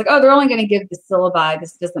freshman. I was like, oh, they're only going to give the syllabi.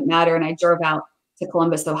 This doesn't matter. And I drove out to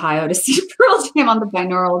Columbus, Ohio to see Pearl Jam on the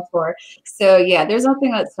binaural tour. So yeah, there's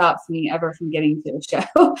nothing that stops me ever from getting to a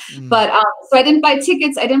show. But so I didn't buy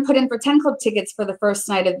tickets. I didn't put in for 10 Club tickets for the first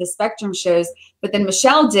night of the Spectrum shows, but then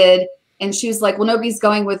Michelle did. And she was like, well, nobody's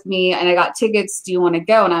going with me. And I got tickets. Do you want to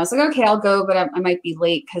go? And I was like, okay, I'll go, but I might be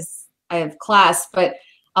late because I have class. But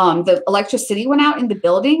the electricity went out in the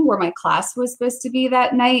building where my class was supposed to be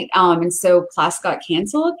that night. And so class got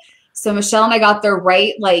canceled. So Michelle and I got there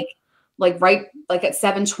right at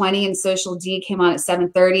 7:20, and Social D came on at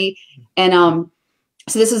 7:30. And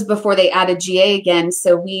so this is before they added GA again.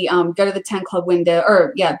 So we go to the 10 Club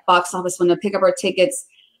window, box office window, pick up our tickets.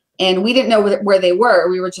 And we didn't know where they were.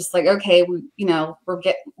 We were just like, okay,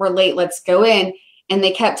 we're late. Let's go in. And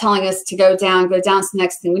they kept telling us to go down. So the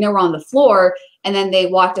next thing we know, we're on the floor. And then they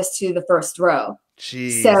walked us to the first row.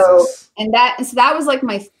 Jesus. So that was like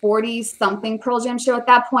my 40-something Pearl Jam show at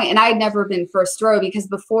that point. And I had never been first row because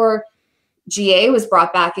before GA was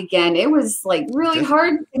brought back again, it was like really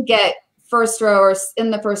hard to get first row or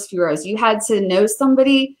in the first few rows. You had to know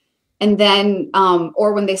somebody. And then,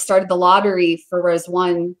 or when they started the lottery for rows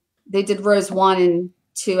 1, they did rows 1 and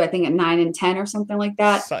 2, I think at 9 and 10 or something like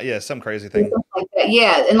that. Some crazy thing. Like that.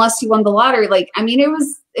 Yeah, unless you won the lottery.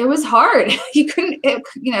 It was hard. You couldn't,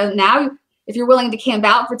 now if you're willing to camp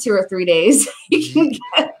out for 2 or 3 days, you can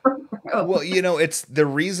get Well, it's the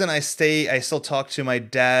reason I still talk to my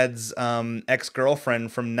dad's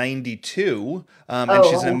ex-girlfriend from 92. And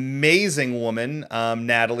she's an amazing woman,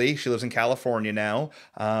 Natalie. She lives in California now.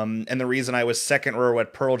 And the reason I was second row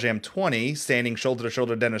at Pearl Jam 20, standing shoulder to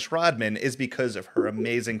shoulder with Dennis Rodman, is because of her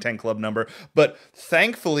amazing 10 Club number. But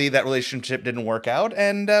thankfully, that relationship didn't work out,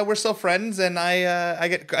 and we're still friends. And I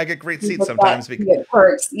get great seats sometimes. It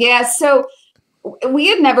works. Yeah. So we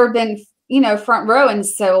had never been front row. And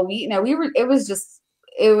so it was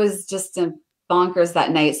just bonkers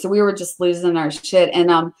that night. So we were just losing our shit.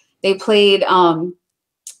 And they played I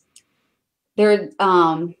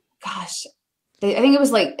think it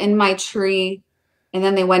was like In My Tree, and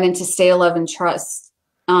then they went into Stay Love and Trust.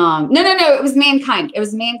 No, it was Mankind. It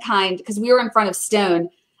was Mankind because we were in front of Stone.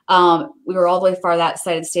 We were all the way far that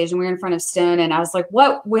side of the stage, and we were in front of Stone. And I was like,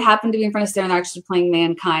 what happened to be in front of Stone? They're actually playing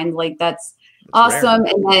Mankind. Like that's That's rare.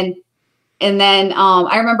 awesome. And then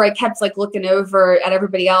I remember I kept like looking over at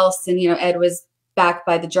everybody else, and Ed was back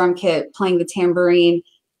by the drum kit playing the tambourine,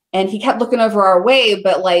 and he kept looking over our way.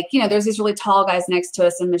 But like there's these really tall guys next to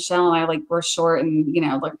us, and Michelle and I like we're short, and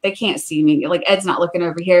like they can't see me. Like Ed's not looking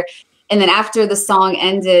over here. And then after the song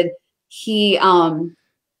ended, he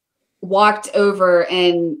walked over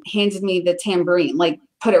and handed me the tambourine, like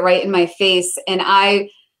put it right in my face, and I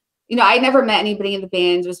never met anybody in the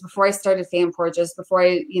band. It was before I started Fan Porches, before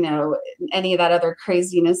any of that other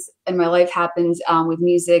craziness in my life happened with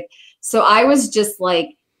music. So I was just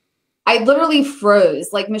like, I literally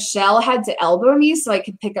froze. Like Michelle had to elbow me so I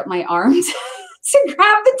could pick up my arms to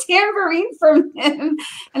grab the tambourine from him.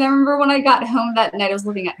 And I remember when I got home that night, I was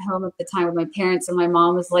living at home at the time with my parents, and my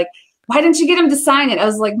mom was like, "Why didn't you get him to sign it?" I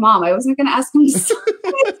was like, "Mom, I wasn't going to ask him to sign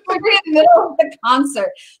it. We're in the middle of the concert."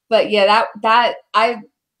 But yeah, that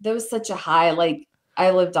was such a high. Like I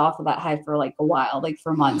lived off of that high for like a while, like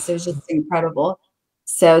for months. It was just incredible.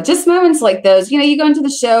 So just moments like those, you go into the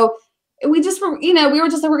show, we just were, we were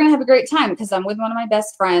just like, we're going to have a great time because I'm with one of my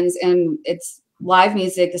best friends, and it's live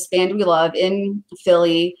music, this band we love in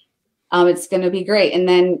Philly. It's going to be great. And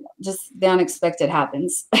then just the unexpected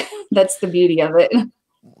happens. That's the beauty of it.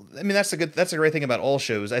 I mean, that's a great thing about all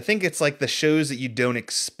shows. I think it's like the shows that you don't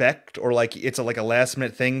expect, or like it's like a last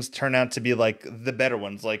minute things turn out to be like the better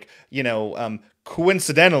ones. Like,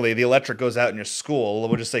 coincidentally, the electric goes out in your school.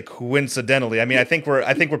 We'll just say coincidentally. I mean, I think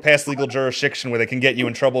we're past legal jurisdiction where they can get you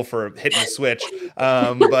in trouble for hitting a switch.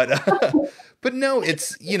 But but no,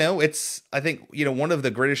 I think, one of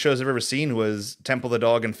the greatest shows I've ever seen was Temple of the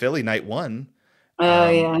Dog in Philly, night one. Oh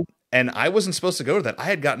yeah. And I wasn't supposed to go to that. I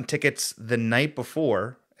had gotten tickets the night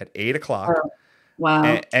before at 8 o'clock, Oh,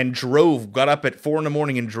 wow. and got up at 4 a.m.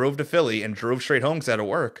 and drove to Philly and drove straight home because I had to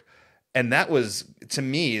work. And that was, to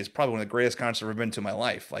me, is probably one of the greatest concerts I've ever been to in my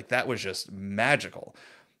life. Like that was just magical.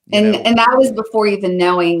 And that was before even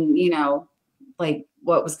knowing, like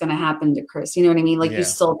what was going to happen to Chris. You know what I mean? Like you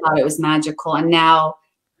still thought it was magical. And now,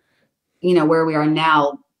 where we are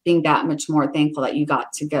now, being that much more thankful that you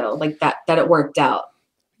got to go, like that it worked out.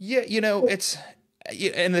 Yeah,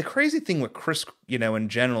 and the crazy thing with Chris, in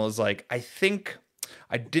general is like, I think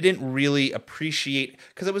I didn't really appreciate,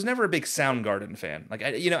 because I was never a big Soundgarden fan. Like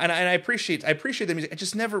and I appreciate the music.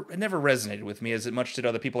 It never resonated with me as much did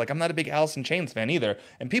other people. Like I'm not a big Alice in Chains fan either,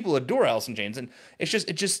 and people adore Alice in Chains. And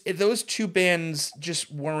those two bands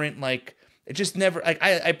just weren't like, it just never, like I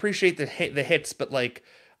appreciate the hits, but like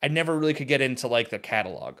I never really could get into like the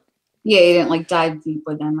catalog. Yeah, you didn't like dive deep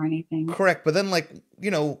with them or anything. Correct, but then like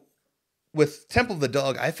with Temple of the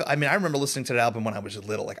Dog, I mean, I remember listening to that album when I was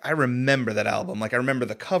little. Like, I remember that album. Like, I remember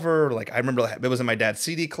the cover. Like, I remember it was in my dad's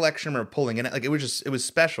CD collection. I remember pulling in it. Like, it was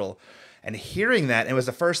special. And hearing that, and it was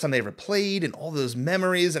the first time they ever played, and all those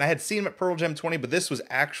memories. And I had seen them at Pearl Jam 20, but this was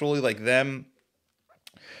actually like them.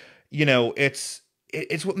 It's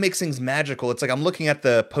what makes things magical. It's like I'm looking at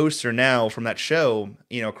the poster now from that show,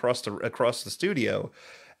 across the studio.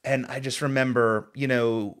 And I just remember,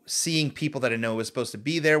 seeing people that I know was supposed to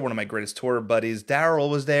be there. One of my greatest tour buddies, Daryl,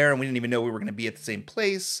 was there, and we didn't even know we were going to be at the same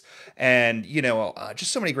place. And,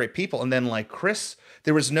 just so many great people. And then, like, Chris,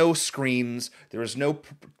 there was no screens, there was no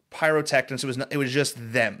pyrotechnics. It was just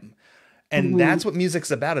them. And that's what music's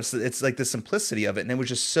about. It's like the simplicity of it. And it was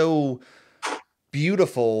just so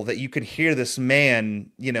beautiful that you could hear this man,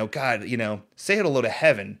 God, say hello to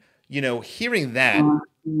heaven, hearing that.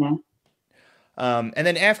 Yeah. And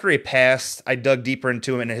then after he passed, I dug deeper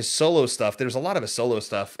into him and his solo stuff. There's a lot of his solo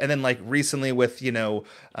stuff. And then like recently with, the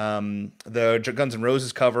Guns N'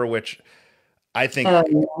 Roses cover, which I think,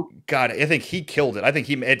 God, I think he killed it. I think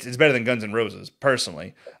it's better than Guns N' Roses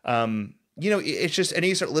personally. It's just, and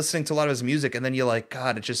you start listening to a lot of his music, and then you're like,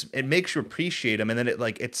 God, it makes you appreciate him. And then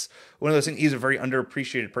it's one of those things. He's a very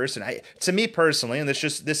underappreciated person. To me personally, and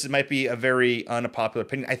this might be a very unpopular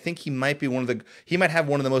opinion, I think he might have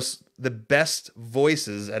one of the best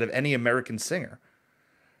voices out of any American singer.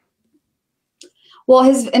 Well,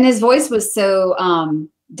 his voice was so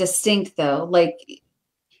distinct though. Like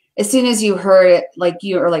as soon as you heard it, like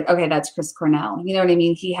you were like, okay, that's Chris Cornell. You know what I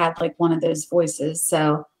mean? He had like one of those voices.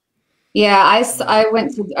 So yeah, I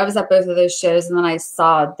was at both of those shows, and then I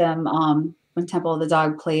saw them when Temple of the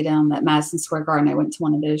Dog played at Madison Square Garden. I went to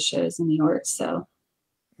one of those shows in New York. So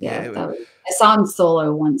I saw him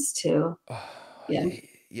solo once too. Yeah.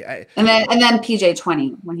 Yeah. And then PJ 20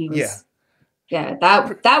 when he was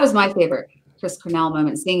that was my favorite Chris Cornell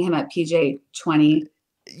moment, seeing him at PJ 20.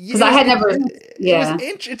 You Because know, I had never, it was yeah.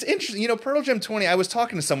 it's interesting. You know, Pearl Jam 20. I was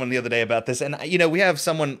talking to someone the other day about this, and we have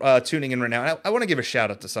someone tuning in right now. And I want to give a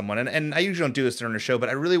shout out to someone, and I usually don't do this during the show, but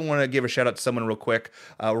I really want to give a shout out to someone real quick.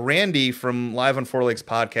 Randy from Live on Four Legs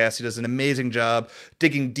podcast. He does an amazing job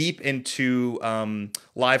digging deep into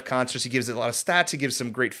live concerts. He gives it a lot of stats. He gives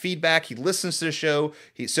some great feedback. He listens to the show.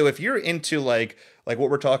 So if you're into like what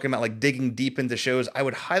we're talking about, like digging deep into shows, I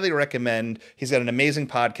would highly recommend. He's got an amazing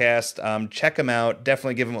podcast. Check him out.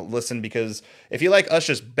 Definitely give him a listen, because if you like us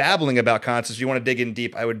just babbling about concerts, you want to dig in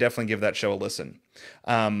deep, I would definitely give that show a listen.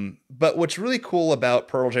 But what's really cool about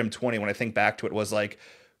Pearl Jam 20, when I think back to it, was like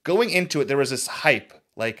going into it, there was this hype.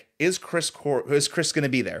 Like, is Chris going to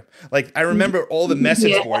be there? Like, I remember all the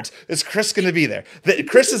message boards. Is Chris going to be there?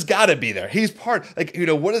 Chris has got to be there. He's part. Like,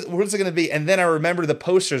 what is it going to be? And then I remember the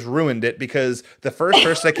posters ruined it, because the first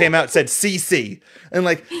person that came out said CC, and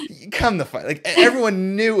like, come the fuck. Like,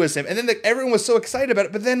 everyone knew it was him, and then everyone was so excited about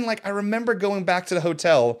it. But then, like, I remember going back to the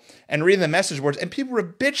hotel and reading the message boards, and people were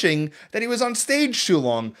bitching that he was on stage too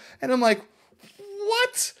long, and I'm like,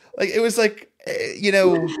 what? Like, it was like,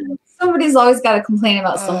 Somebody's always got to complain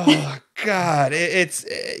about something. Oh God,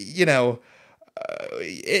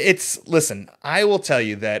 listen, I will tell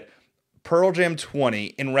you that Pearl Jam 20,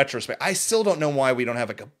 in retrospect, I still don't know why we don't have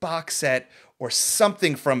like a box set or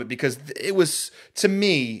something from it, because it was, to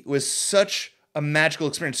me, it was such a magical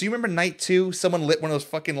experience. So you remember night 2, someone lit one of those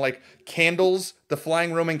fucking like candles, the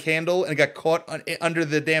flying Roman candle, and it got caught under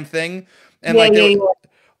the damn thing. And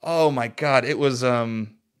oh my God, it was,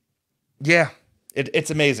 yeah.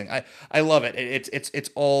 It's amazing. I love it. It's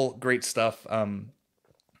all great stuff.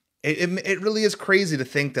 It really is crazy to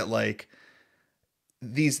think that like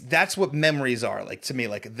that's what memories are like to me.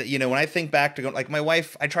 Like when I think back to like my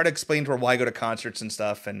wife, I try to explain to her why I go to concerts and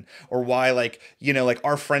stuff, or why like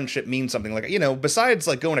our friendship means something. Like besides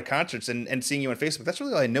like going to concerts and seeing you on Facebook, that's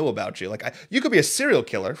really all I know about you. Like you could be a serial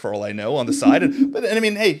killer for all I know on the side, and I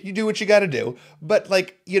mean, hey, you do what you got to do. But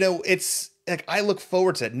like it's. Like I look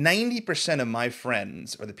forward to it. 90% of my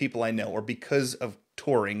friends or the people I know are because of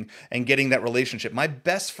touring and getting that relationship. My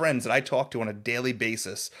best friends that I talk to on a daily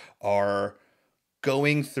basis are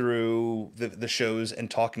going through the shows and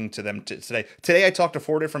talking to them today. Today I talked to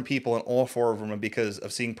 4 different people, and all 4 of them are because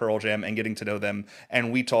of seeing Pearl Jam and getting to know them.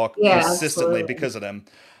 And we talk consistently because of them.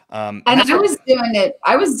 And I was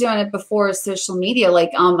doing it before social media. Like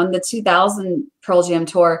on the 2000 Pearl Jam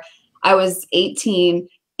tour, I was 18.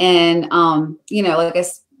 And, like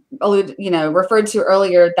I referred to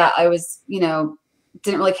earlier, that I was, didn't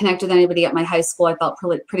really connect with anybody at my high school. I felt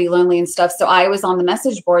pretty lonely and stuff. So I was on the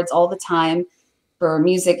message boards all the time for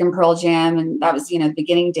music and Pearl Jam. And that was, the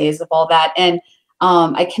beginning days of all that. And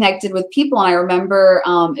I connected with people. And I remember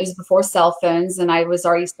it was before cell phones, and I was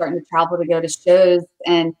already starting to travel to go to shows.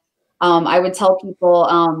 And I would tell people,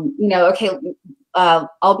 okay,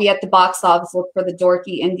 I'll be at the box office, look for the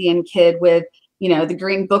dorky Indian kid with, the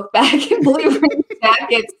green book bag and blue ring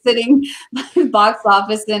jacket sitting by the box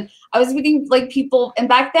office. And I was meeting like people. And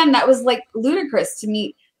back then that was like ludicrous to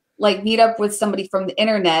meet up with somebody from the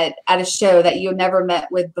internet at a show that you had never met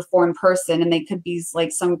with before in person. And they could be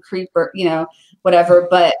like some creeper, whatever.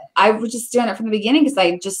 But I was just doing it from the beginning because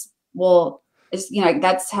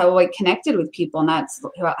that's how I connected with people. And that's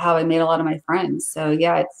how I made a lot of my friends. So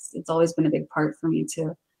yeah, it's always been a big part for me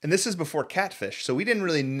too. And this is before Catfish. So we didn't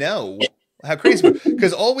really know how crazy,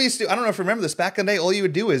 because all we used to do, I don't know if you remember this, back in the day, all you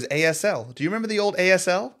would do is ASL. Do you remember the old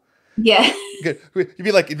ASL? Yeah. You'd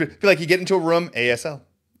be like, you get into a room, ASL.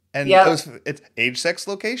 And it's age, sex,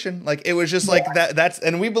 location. Like, it was just like that.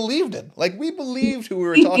 And we believed it. Like, we believed who we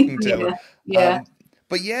were talking to. Yeah.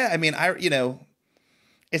 But yeah, I mean,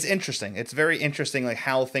 it's interesting. It's very interesting, like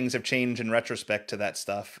how things have changed in retrospect to that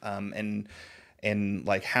stuff. And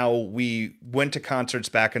like how we went to concerts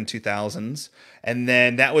back in 2000s. And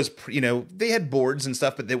then that was, they had boards and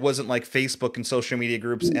stuff, but it wasn't like Facebook and social media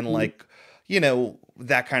groups and like,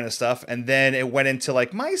 that kind of stuff. And then it went into like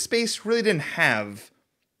MySpace really didn't have,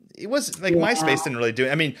 it was like MySpace didn't really do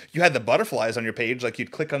it. I mean, you had the butterflies on your page, like you'd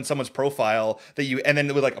click on someone's profile and then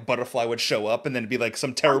it would like a butterfly would show up and then it'd be like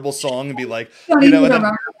some terrible song and be like, remember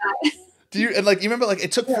that. You remember like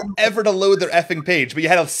it took forever to load their effing page, but you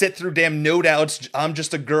had to sit through damn no doubts. I'm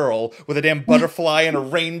just a girl with a damn butterfly and a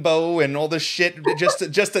rainbow and all this shit just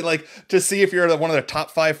to see if you're one of their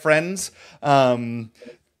top 5 friends. Damn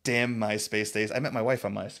MySpace days. I met my wife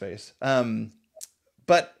on MySpace.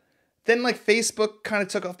 But then like Facebook kind of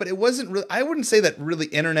took off, but it wasn't really, I wouldn't say that really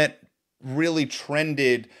internet really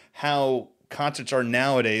trended how concerts are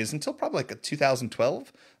nowadays until probably like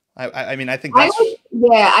 2012. I mean, I think that's...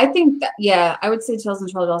 Yeah, I think that, yeah, I would say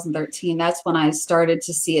 2012, 2013. That's when I started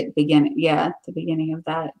to see it begin. Yeah, the beginning of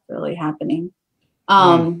that really happening. Mm.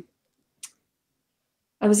 Um,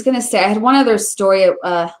 I was gonna say I had one other story.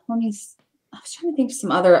 I was trying to think of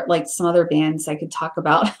some other bands I could talk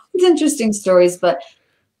about. It's interesting stories, but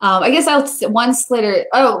I guess one Slater.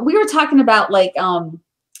 Oh, we were talking about like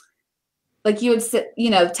you would sit,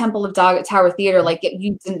 Temple of Dog at Tower Theater, like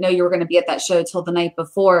you didn't know you were going to be at that show till the night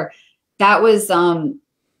before. That was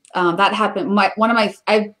that happened.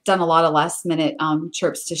 I've done a lot of last minute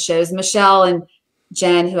chirps to shows. Michelle and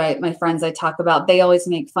Jen, my friends I talk about, they always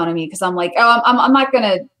make fun of me because I'm like, oh, I'm not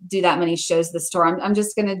gonna do that many shows this tour. I'm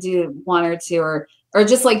just gonna do one or two or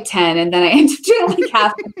just like 10, and then I end up doing like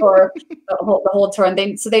half the tour, the whole tour, and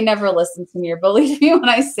they never listen to me or believe me when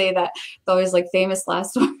I say that. It's always like famous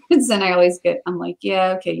last words, and I'm like,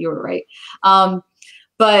 yeah, okay, you were right.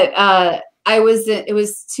 But it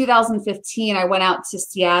was 2015. I went out to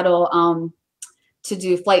Seattle to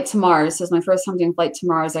do Flight to Mars. So it was my first time doing Flight to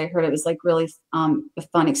Mars. I heard it was like really a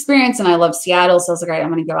fun experience, and I love Seattle. So I was like, all right,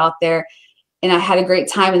 I'm going to go out there. And I had a great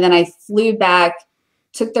time. And then I flew back,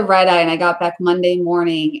 took the red eye, and I got back Monday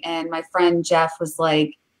morning. And my friend Jeff was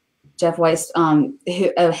like, Jeff Weiss, him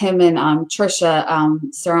and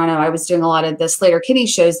Trisha Serrano, I was doing a lot of the Slater-Kinney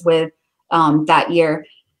shows with that year.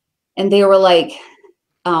 And they were like,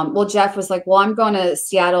 well, Jeff was like, well, I'm going to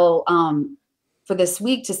Seattle for this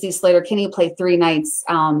week to see Slater-Kinney play 3 nights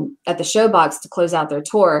at the Showbox to close out their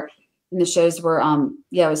tour. And the shows were,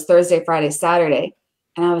 it was Thursday, Friday, Saturday.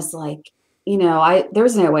 And I was like,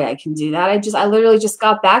 there's no way I can do that. I literally just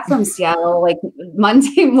got back from Seattle like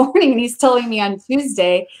Monday morning, and he's telling me on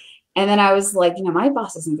Tuesday. And then I was like, my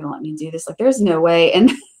boss isn't going to let me do this. Like, there's no way.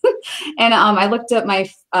 And I looked up my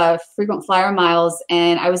frequent flyer miles,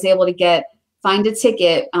 and I was able to find a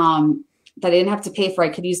ticket that I didn't have to pay for. I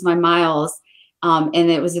could use my miles. And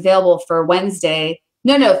it was available for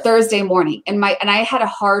Thursday morning. And I had a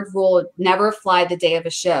hard rule, never fly the day of a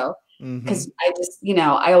show. Because I just,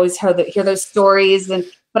 I always hear those stories,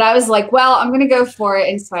 but I was like, well, I'm going to go for it.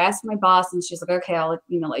 And so I asked my boss, and she was like, okay, I'll let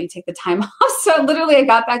you take the time off. So literally I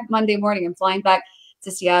got back Monday morning and flying back to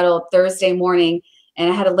Seattle Thursday morning, and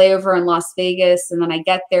I had a layover in Las Vegas. And then I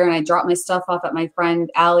get there and I drop my stuff off at my friend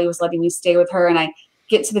Allie was letting me stay with her, and I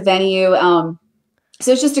get to the venue.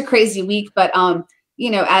 So it's just a crazy week, but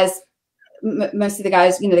as most of the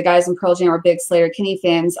guys, the guys in Pearl Jam are big Slater-Kinney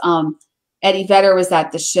fans. Eddie Vedder was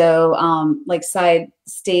at the show, like side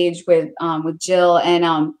stage with Jill, and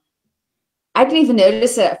I didn't even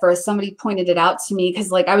notice it at first. Somebody pointed it out to me because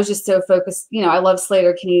like I was just so focused. I love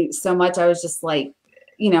Slater-Kinney so much. I was just like,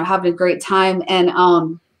 having a great time. And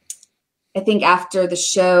I think after the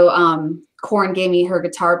show, Korn gave me her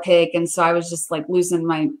guitar pick, and so I was just like losing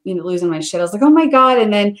my shit. I was like, oh my god!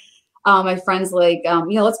 And then my friend's like,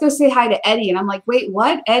 let's go say hi to Eddie, and I'm like, wait,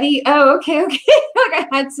 what? Eddie? Oh, okay. Like I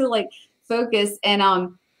had to like focus, and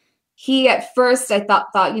he at first I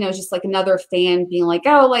thought just like another fan being like,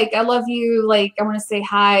 oh, like I love you, like I want to say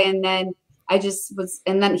hi, and then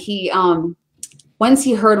he once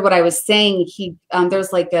he heard what I was saying, he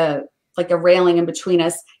there's like a railing in between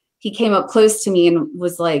us. He came up close to me and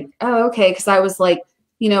was like, oh, okay, because I was like,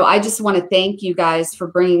 I just want to thank you guys for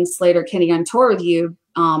bringing Slater-Kinney on tour with you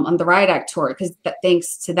on the Riot Act tour, because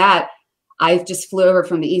thanks to that, I just flew over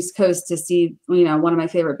from the East Coast to see, one of my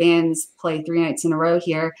favorite bands play 3 nights in a row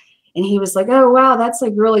here. And he was like, oh, wow, that's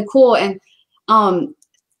like really cool. And,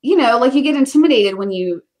 like you get intimidated when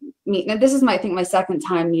you meet. Now, this is I think my second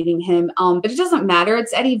time meeting him. But it doesn't matter.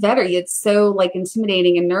 It's Eddie Vedder. It's so like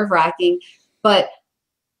intimidating and nerve wracking. But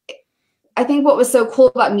I think what was so cool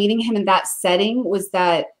about meeting him in that setting was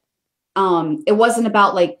that it wasn't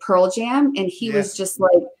about like Pearl Jam. And he was just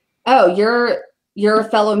like, oh, you're a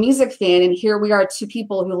fellow music fan, and here we are, 2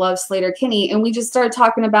 people who love Slater-Kinney, and we just started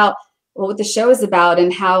talking about what the show is about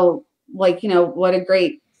and how like what a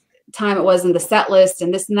great time it was in the set list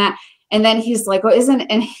and this and that. And then he's like, well,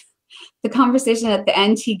 the conversation at the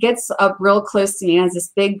end, he gets up real close to me and has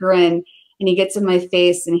this big grin, and he gets in my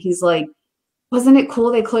face and he's like, wasn't it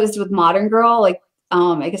cool they closed with Modern Girl? Like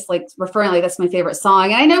I guess like referring like that's my favorite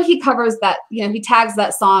song. And I know he covers that, he tags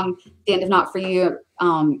that song, The End of Not For You,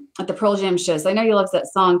 at the Pearl Jam shows. I know he loves that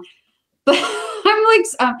song, but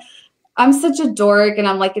I'm such a dork, and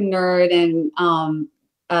I'm like a nerd, and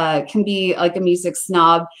can be like a music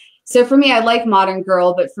snob. So for me, I like Modern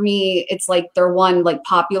Girl, but for me, it's like their one like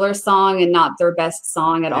popular song and not their best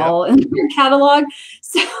song at all in their catalog.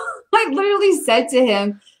 So I literally said to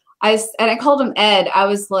him, I called him Ed. I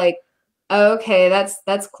was like, oh, okay,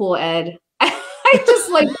 that's cool, Ed. I just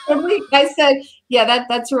like totally, I said, yeah,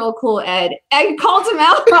 that's real cool, Ed. I called him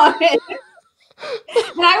out on it.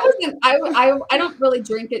 And I wasn't, I don't really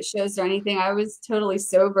drink at shows or anything. I was totally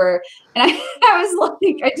sober. And I was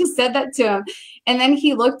like, I just said that to him. And then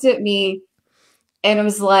he looked at me and it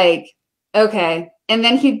was like, okay. And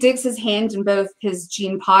then he digs his hand in both his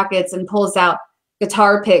jean pockets and pulls out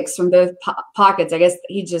guitar picks from both pockets. I guess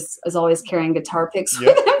he just is always carrying guitar picks for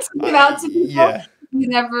Yep. them to give out to people. Yeah. He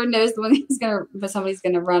never knows when somebody's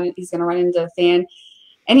gonna run. He's gonna run into a fan.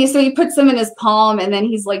 And he puts them in his palm, and then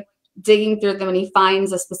he's like digging through them, and he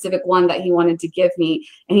finds a specific one that he wanted to give me,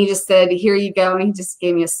 and he just said, "Here you go," and he just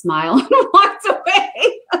gave me a smile and walked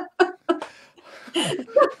away.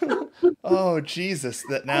 Oh Jesus!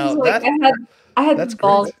 That I was now like, that I had that's the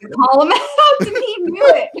balls great. to call him out, and he knew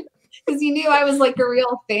it because he knew I was like a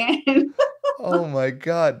real fan. Oh my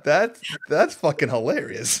God, that's fucking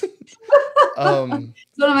hilarious. It's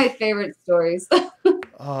one of my favorite stories.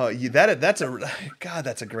 Oh, that's a God,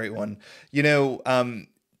 that's a great one. You know, I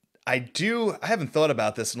haven't thought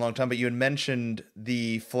about this in a long time, but you had mentioned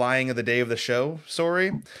the flying of the day of the show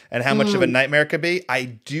story and how much of a nightmare it could be. I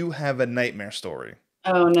do have a nightmare story.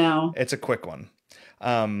 Oh no. It's a quick one.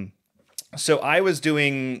 So I was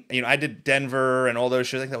doing, I did Denver and all those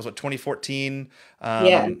shows. I think that was what, 2014.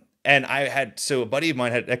 Yeah. And so a buddy of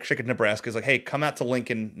mine had Hitchhiker, Nebraska. He's like, hey, come out to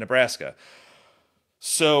Lincoln, Nebraska.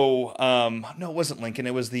 So, no, it wasn't Lincoln.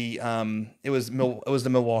 It was the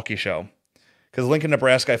Milwaukee show. Because Lincoln,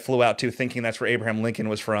 Nebraska, I flew out to thinking that's where Abraham Lincoln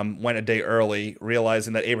was from. Went a day early,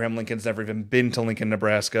 realizing that Abraham Lincoln's never even been to Lincoln,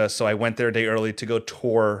 Nebraska. So I went there a day early to go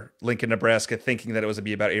tour Lincoln, Nebraska, thinking that it was to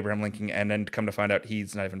be about Abraham Lincoln, and then come to find out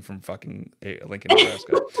he's not even from fucking Lincoln,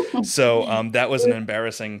 Nebraska. So that was an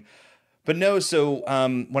embarrassing. But no, so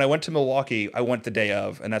when I went to Milwaukee, I went the day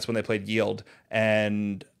of, and that's when they played Yield,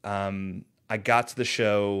 and I got to the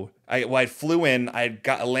show. I flew in.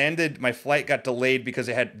 Landed. My flight got delayed because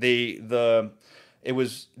they had they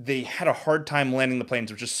had a hard time landing the planes.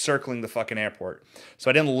 They were just circling the fucking airport.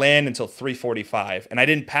 So I didn't land until 3:45, and I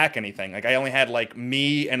didn't pack anything. Like I only had like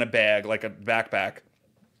me and a bag, like a backpack.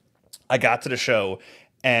 I got to the show,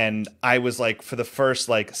 and I was like, for the first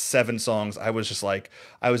like 7 songs, I was just like,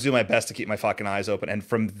 I was doing my best to keep my fucking eyes open. And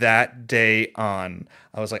from that day on,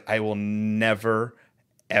 I was like, I will never,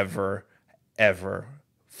 ever, ever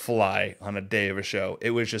fly on a day of a show.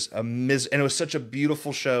 It was just and it was such a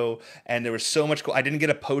beautiful show, and there was so much cool. I didn't get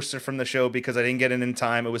a poster from the show because I didn't get it in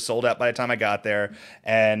time. It was sold out by the time I got there,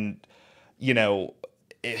 and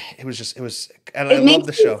it was, and I love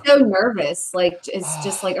the show. So nervous, like it's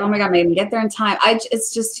just like, oh my god, am I gonna get there in time?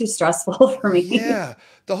 It's just too stressful for me. Yeah,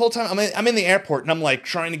 the whole time I'm in the airport, and I'm like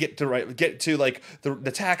trying to get to like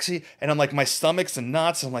the taxi, and I'm like, my stomach's in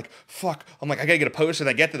knots. I'm like, fuck. I'm like, I gotta get a poster. And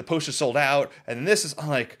I get to the poster sold out, and then this is I'm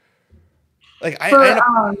like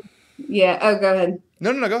yeah. Oh, go ahead.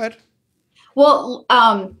 No, go ahead. Well,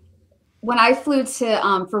 when I flew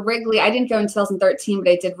to for Wrigley, I didn't go in 2013,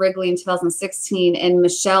 but I did Wrigley in 2016. And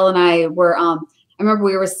Michelle and I were, I remember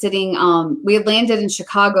we were sitting, we had landed in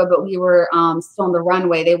Chicago, but we were still on the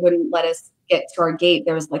runway. They wouldn't let us get to our gate.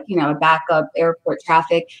 There was like, a backup airport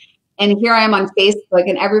traffic. And here I am on Facebook,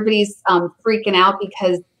 and everybody's freaking out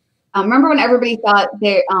because remember when everybody thought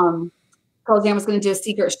Pearl Jam was going to do a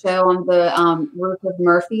secret show on the roof of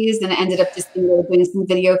Murphy's, and it ended up just doing some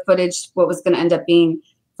video footage, what was going to end up being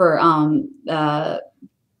for the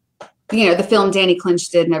film Danny Clinch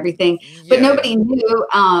did and everything, but nobody knew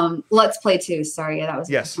Let's Play 2. Sorry, that was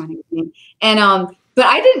and but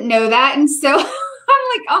I didn't know that, and so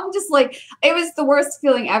I'm just like, it was the worst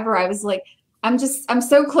feeling ever. I was like, I'm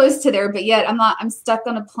so close to there, but yet I'm stuck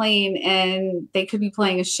on a plane, and they could be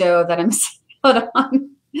playing a show that I'm out on.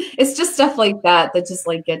 It's just stuff like that just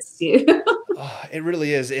like gets to you. Oh, it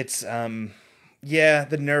really is. It's yeah,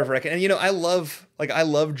 the nerve wracking. And I love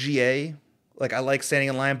GA. Like I like standing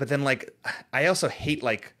in line, but then like I also hate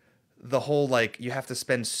like the whole like you have to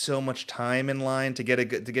spend so much time in line to get a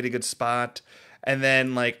good spot. And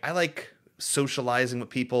then like I like socializing with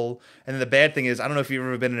people. And then the bad thing is, I don't know if you've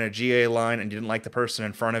ever been in a GA line and you didn't like the person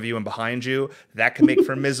in front of you and behind you. That can make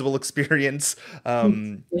for a miserable experience.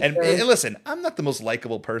 And listen, I'm not the most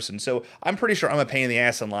likable person, so I'm pretty sure I'm a pain in the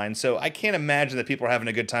ass in line. So I can't imagine that people are having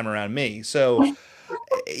a good time around me. So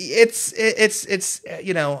it's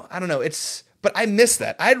I don't know. But I miss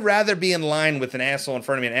that. I'd rather be in line with an asshole in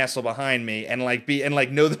front of me, an asshole behind me, and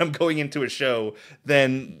know that I'm going into a show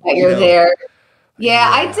than that you're there.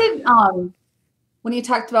 Yeah, I did. When you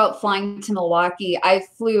talked about flying to Milwaukee, I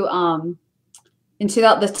flew in the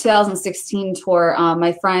 2016 tour.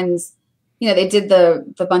 My friends, they did the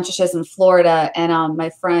bunch of shows in Florida, and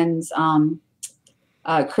my friends,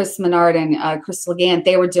 Chris Menard and Chris Legant,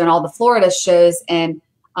 they were doing all the Florida shows, and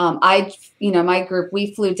My group,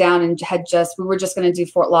 we flew down and we were just going to do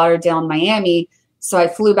Fort Lauderdale and Miami. So I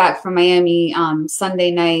flew back from Miami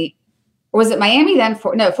Sunday night. Or was it Miami then?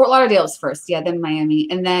 Fort Lauderdale was first. Yeah, then Miami.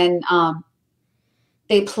 And then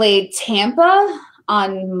they played Tampa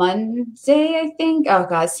on Monday, I think. Oh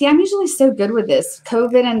God, see, I'm usually so good with this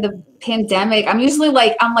COVID and the pandemic. I'm usually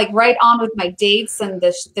I'm right on with my dates and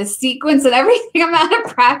the sequence and everything. I'm out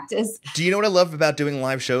of practice. Do you know what I love about doing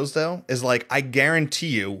live shows though? Is I guarantee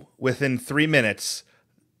you within 3 minutes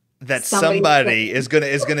that somebody is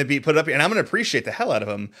gonna be put up here, and I'm gonna appreciate the hell out of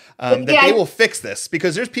them. They will fix this,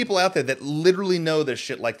 because there's people out there that literally know this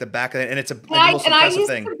shit like the back of it, and it's the most impressive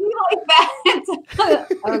thing. To be like that.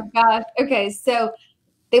 Oh God. Okay, so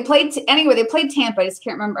they played They played Tampa. I just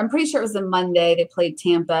can't remember. I'm pretty sure it was a Monday. They played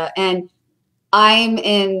Tampa, and I'm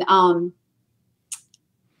in.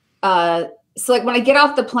 So when I get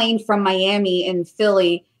off the plane from Miami in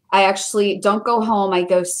Philly, I actually don't go home. I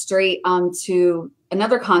go straight to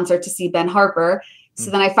another concert to see Ben Harper. So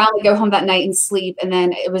then I finally go home that night and sleep. And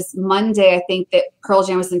then it was Monday, I think, that Pearl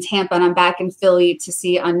Jam was in Tampa, and I'm back in Philly to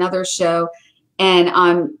see another show. And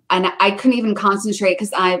I couldn't even concentrate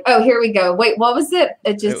because here we go. Wait, what was it?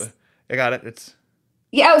 I got it.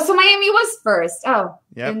 So Miami was first. Oh,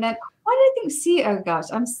 yeah. And then what did I think? See, oh gosh,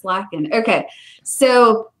 I'm slacking. Okay.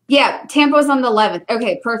 So yeah, Tampa was on the 11th.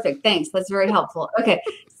 Okay, perfect. Thanks. That's very helpful. Okay.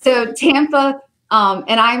 So Tampa,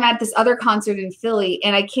 and I'm at this other concert in Philly,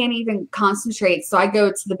 and I can't even concentrate. So I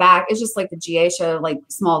go to the back. It's just like the GA show, like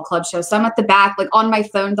small club show. So I'm at the back, on my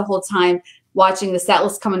phone the whole time, watching the set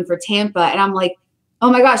list coming for Tampa. And I'm like,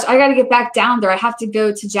 oh my gosh, I got to get back down there. I have to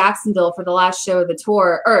go to Jacksonville for the last show of the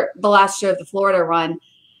tour, or the last show of the Florida run.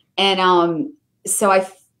 And so I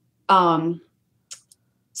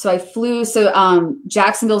flew. So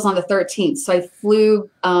Jacksonville's on the 13th. So I flew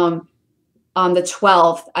on the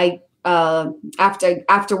 12th.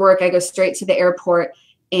 After work, I go straight to the airport,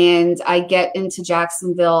 and I get into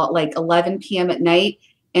Jacksonville 11 p.m. at night.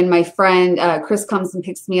 And my friend Chris comes and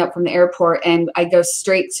picks me up from the airport, and I go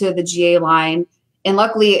straight to the GA line. And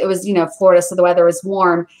luckily it was, Florida, so the weather was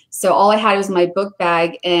warm. So all I had was my book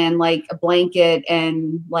bag and a blanket,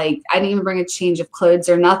 and I didn't even bring a change of clothes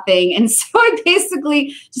or nothing. And so I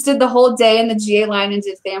basically just did the whole day in the GA line and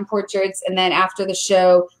did fan portraits. And then after the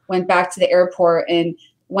show, went back to the airport and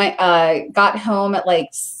got home at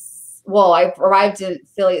I arrived in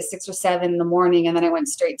Philly at 6 or 7 in the morning, and then I went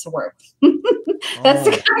straight to work. That's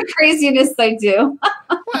the kind of craziness I do.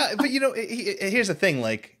 Well, but here's the thing,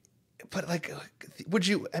 would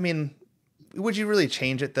you really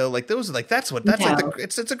change it though?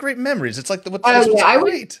 It's a great memories. It's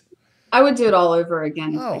great. I would do it all over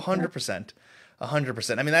again. Oh, 100%.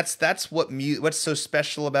 100%. I mean, that's what's so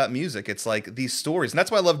special about music. It's these stories. And that's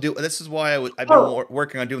why I love this is why I've been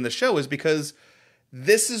working on doing the show, is because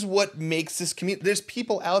this is what makes this community. There's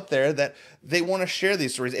people out there that they want to share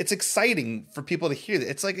these stories. It's exciting for people to hear that.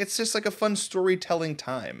 It's just a fun storytelling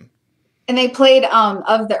time. And they played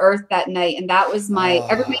Of the Earth that night, and that was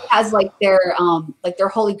everybody has their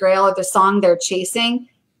holy grail or the song they're chasing.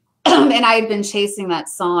 And I had been chasing that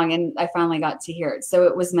song, and I finally got to hear it. So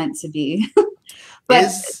it was meant to be. But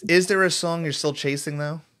is there a song you're still chasing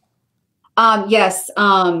though? Yes.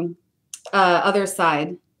 Other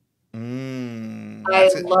Side. I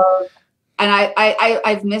love, and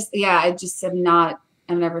I've missed. Yeah, I just have not.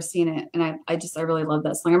 I've never seen it, and I really love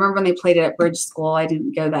that song. I remember when they played it at Bridge School. I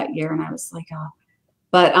didn't go that year, and I was like, oh.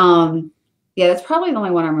 But yeah, that's probably the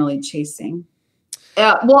only one I'm really chasing.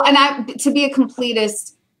 And to be a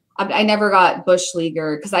completist, I never got Bush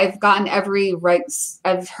Leaguer, because I've gotten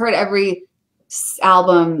I've heard every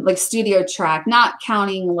album, studio track, not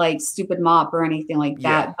counting Stupid Mop or anything like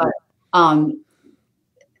that, but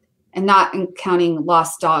and not counting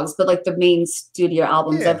Lost Dogs, but the main studio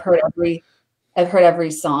albums. I've heard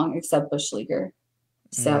every song except Bush Leaguer.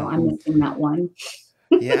 So I'm missing that one.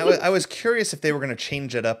 Yeah, I was curious if they were going to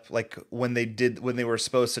change it up, when they were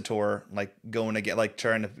supposed to tour, going to get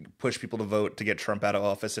trying to push people to vote to get Trump out of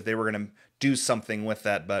office, if they were going to do something with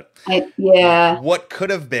that. But what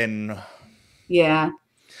could have been. Yeah.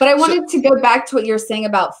 But I wanted to go back to what you're saying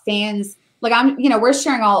about fans. We're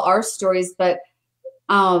sharing all our stories, but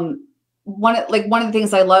one of the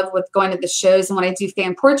things I love with going to the shows, and when I do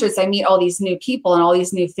fan portraits, I meet all these new people and all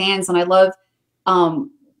these new fans. And I love,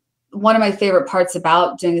 one of my favorite parts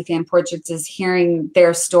about doing the fan portraits is hearing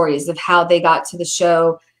their stories of how they got to the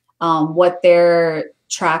show, what their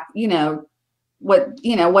track,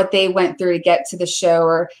 what they went through to get to the show,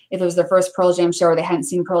 or if it was their first Pearl Jam show or they hadn't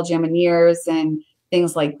seen Pearl Jam in years, and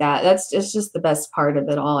things like that. It's just the best part of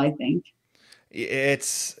it all, I think.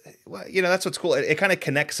 It's, well, you know, that's what's cool. It kind of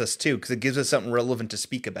connects us too, because it gives us something relevant to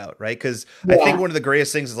speak about, right? Because I think Yeah. one of the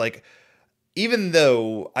greatest things is like, even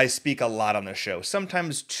though I speak a lot on the show,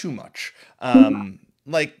 sometimes too much.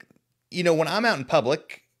 Like, you know, when I'm out in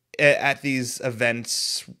public at these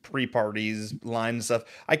events, pre-parties, lines and stuff,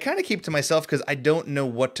 I kind of keep to myself because I don't know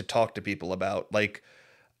what to talk to people about. Like,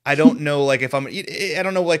 I don't know, like if I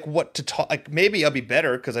don't know like what to talk. Like maybe I'll be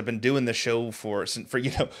better because I've been doing the show for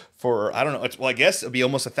you know for I don't know. Well, I guess it'll be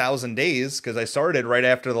almost 1,000 days because I started right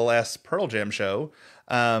after the last Pearl Jam show.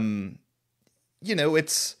 Um, you know,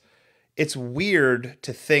 it's weird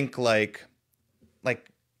to think like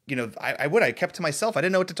you know I kept to myself. I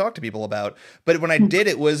didn't know what to talk to people about, but when I did,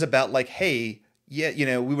 it was about like, hey, yeah, you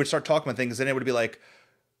know, we would start talking about things and it would be like,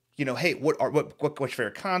 you know, hey, what's your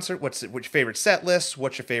favorite concert? What's your favorite set list?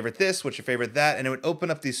 What's your favorite this? What's your favorite that? And it would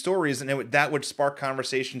open up these stories, and that would spark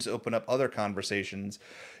conversations, open up other conversations.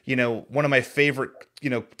 You know, one of my favorite, you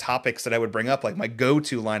know, topics that I would bring up, like my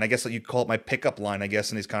go-to line, I guess that you'd call it my pickup line, I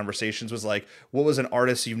guess, in these conversations was like, what was an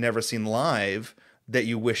artist you've never seen live that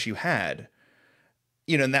you wish you had?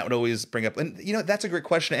 You know, and that would always bring up, and you know, that's a great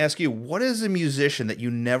question to ask you. What is a musician that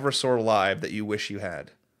you never saw live that you wish you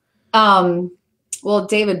had? Um, well,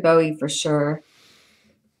 David Bowie for sure.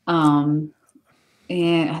 Um,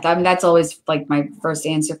 and I mean, that's always like my first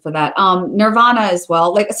answer for that. Nirvana as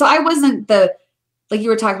well. Like, so I wasn't like you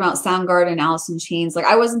were talking about Soundgarden, Alice in Chains. Like,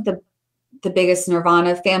 I wasn't the biggest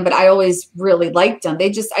Nirvana fan, but I always really liked them. I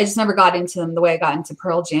just never got into them the way I got into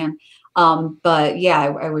Pearl Jam. But yeah,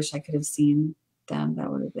 I wish I could have seen them.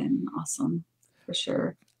 That would have been awesome for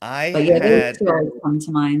sure. I But yeah, those had two always come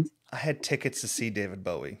to mind. I had tickets to see David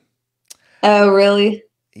Bowie. Oh, really?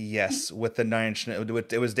 Yes, with the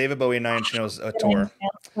it was David Bowie and Nine Inch Nails tour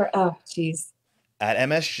Oh, geez. at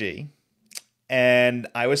MSG, and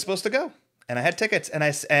I was supposed to go, and I had tickets,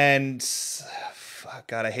 and fuck,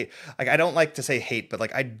 God, I hate, like, I don't like to say hate, but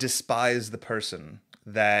like I despise the person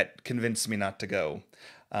that convinced me not to go.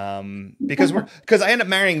 Because I ended up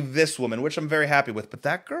marrying this woman, which I'm very happy with. But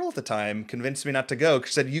that girl at the time convinced me not to go.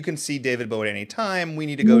 She said, "You can see David Bowie at any time. We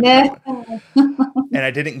need to go." No. And I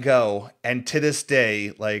didn't go. And to this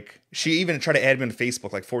day, like, she even tried to add me on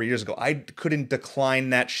Facebook like 4 years ago. I couldn't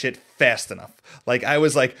decline that shit fast enough. Like, I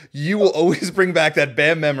was like, you will always bring back that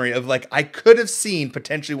bad memory of like, I could have seen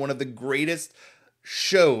potentially one of the greatest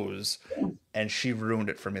shows, and she ruined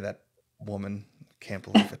it for me. That woman, can't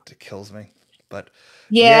believe it. It kills me. But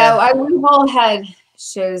Yeah, yeah. we've all had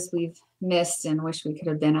shows we've missed and wish we could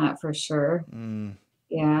have been at for sure.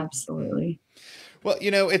 Yeah, absolutely. Well,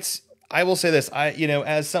 you know, I will say this. You know,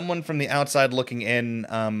 as someone from the outside looking in,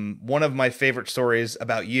 one of my favorite stories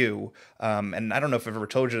about you, and I don't know if I've ever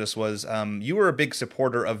told you this, was you were a big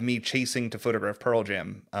supporter of me chasing to photograph Pearl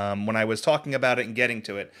Jam when I was talking about it and getting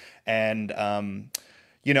to it. And,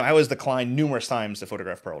 you know, I was declined numerous times to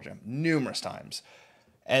photograph Pearl Jam, numerous times.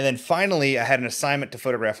 And then finally, I had an assignment to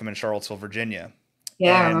photograph him in Charlottesville, Virginia.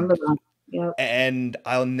 Yeah, I remember And that. Yep. and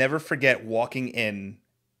I'll never forget walking in,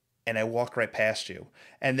 and I walked right past you.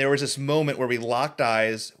 And there was this moment where we locked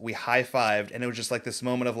eyes, we high-fived, and it was just like this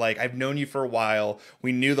moment of like, I've known you for a while,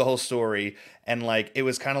 we knew the whole story, and like it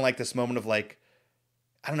was kind of like this moment of like,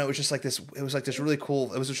 I don't know, it was just like this, it was like this really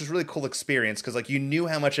cool, it was just really cool experience because like you knew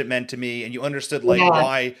how much it meant to me and you understood like Yeah.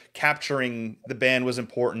 why capturing the band was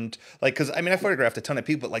important. Like, because I mean, I photographed a ton of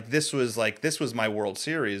people, but this was my World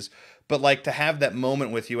Series. But like to have that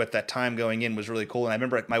moment with you at that time going in was really cool. And I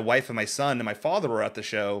remember like, my wife and my son and my father were at the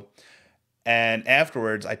show. And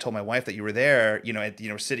afterwards, I told my wife that you were there. You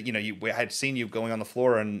know, sitting. You know, I had seen you going on the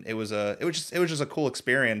floor, and it was just a cool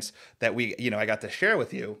experience that I got to share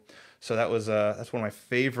with you. So that's one of my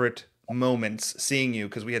favorite moments seeing you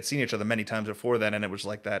because we had seen each other many times before then, and it was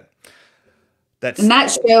like that. And that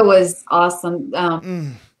show was awesome.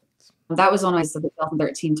 Mm. That was on my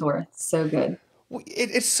 2013 tour. So good. Well,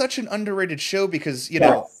 it's such an underrated show because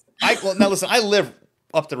Yes. now listen, I live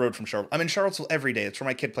up the road from Charlotte. I'm in Charlottesville every day. It's where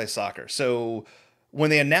my kid plays soccer. So when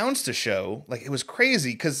they announced the show, like it was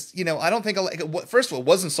crazy because I don't think first of all, it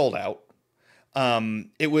wasn't sold out.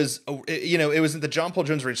 It was it was in the John Paul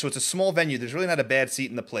Jones Arena, so it's a small venue. There's really not a bad seat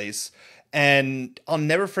in the place. And I'll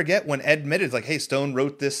never forget when Ed admitted, like, "Hey, Stone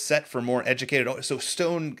wrote this set for more educated." So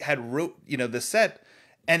Stone had wrote the set,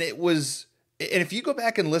 and it was. And if you go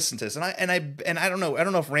back and listen to this, and I don't know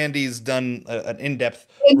if Randy's done an in-depth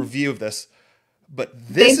review of this, but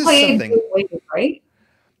this is something. Big Wave, right?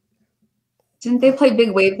 Didn't they play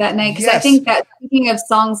Big Wave that night? Because Yes. I think that, speaking of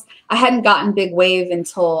songs, I hadn't gotten Big Wave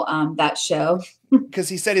until that show. Because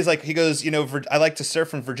he goes, I like to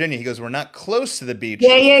surf in Virginia. He goes, we're not close to the beach.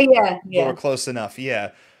 Yeah. But we're close enough.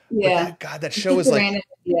 Yeah. Yeah. But God, that show is like,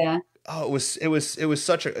 Yeah. Oh, it was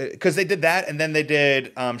such a, because they did that, and then they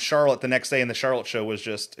did Charlotte the next day, and the Charlotte show was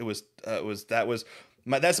just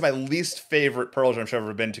that's my least favorite Pearl Jam show I've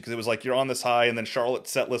ever been to, because it was like you're on this high, and then Charlotte's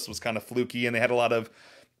set list was kind of fluky, and they had a lot of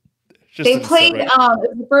just They didn't sit played right. it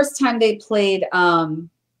was the first time they played oh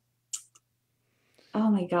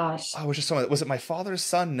my gosh. Oh, it was just someone. Was it My Father's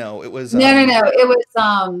Son? No, it was No. It was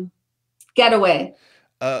Getaway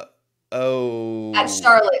uh at oh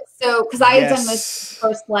Charlotte. So because I had done most of the yes.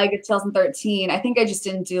 first leg of 2013. I think I just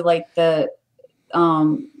didn't do like the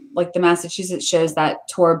Massachusetts shows that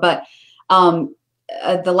tour, but um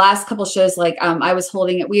the last couple shows, like I was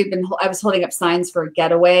holding it. I was holding up signs for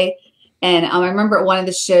Getaway, and I remember at one of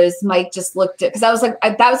the shows, Mike just looked at, because I was like,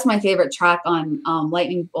 that was my favorite track on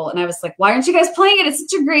Lightning Bolt, and I was like, why aren't you guys playing it? It's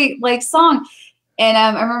such a great like song. And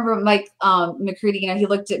I remember Mike McCready, he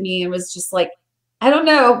looked at me and was just like, I don't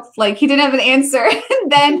know, like he didn't have an answer.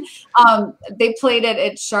 And then they played it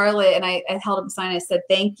at Charlotte, and I held up a sign. I said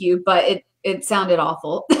thank you, but it sounded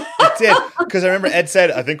awful. It did, because I remember Ed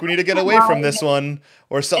said, "I think we need to get away from this one,"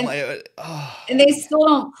 or something. Oh, And they still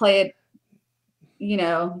don't play it.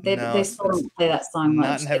 no, They still it's don't play that song not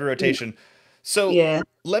much. in heavy rotation. So Yeah.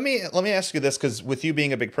 let me ask you this, because with you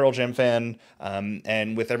being a big Pearl Jam fan,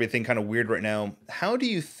 and with everything kind of weird right now, how do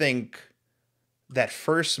you think that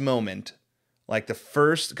first moment, like the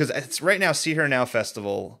first, because it's right now, See Her Now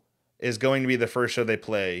Festival is going to be the first show they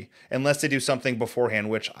play, unless they do something beforehand,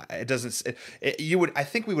 which it doesn't. You would, I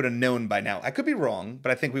think we would have known by now. I could be wrong,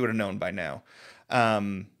 but I think we would have known by now.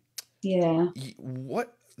 Um, Yeah.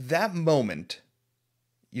 what that moment,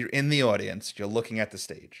 you're in the audience, you're looking at the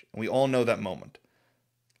stage, and we all know that moment.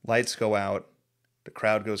 Lights go out, the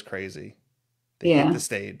crowd goes crazy, they hit Yeah. the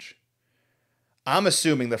stage. I'm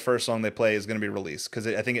assuming the first song they play is going to be Released, because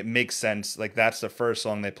I think it makes sense. Like that's the first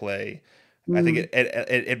song they play. I think Mm.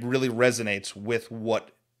 it really resonates with what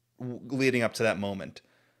leading up to that moment.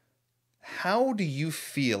 How do you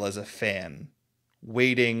feel as a fan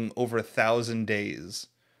waiting over 1,000 days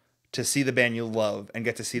to see the band you love and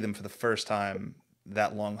get to see them for the first time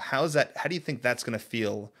that long? How's that? How do you think that's going to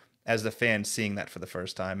feel as the fan seeing that for the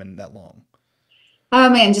first time and that long? Oh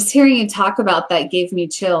man, just hearing you talk about that gave me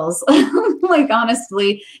chills. Like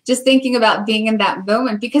honestly, just thinking about being in that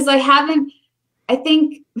moment, because I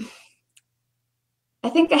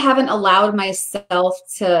think I haven't allowed myself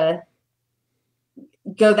to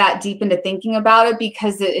go that deep into thinking about it,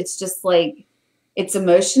 because it's just like it's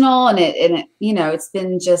emotional, and it it's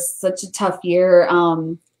been just such a tough year.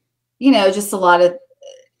 Just a lot of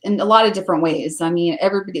in a lot of different ways. I mean,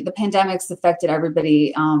 the pandemic's affected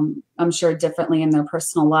everybody, I'm sure differently in their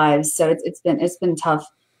personal lives. So it's been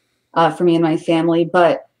tough for me and my family,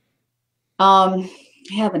 but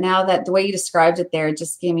yeah, but now that the way you described it there, it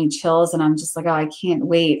just gave me chills, and I'm just like, oh, I can't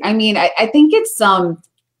wait. I mean, I think it's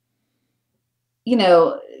you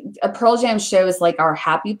know, a Pearl Jam show is like our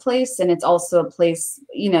happy place, and it's also a place,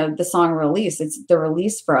 the song Release, it's the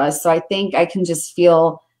release for us. So I think I can just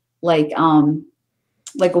feel like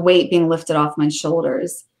like a weight being lifted off my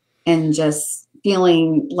shoulders, and just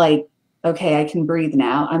feeling like, okay, I can breathe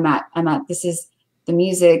now. This is the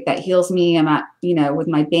music that heals me. I'm at, with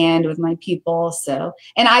my band, with my people. So,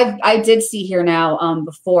 and I did See Here Now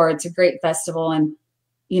before. It's a great festival, and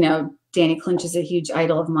Danny Clinch is a huge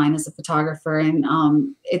idol of mine as a photographer, and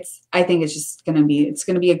I think it's going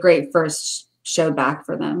to be a great first show back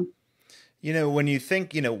for them. When you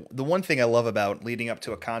think, the one thing I love about leading up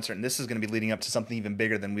to a concert, and this is going to be leading up to something even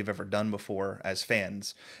bigger than we've ever done before as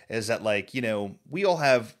fans, is that like, we all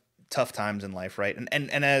have tough times in life, right?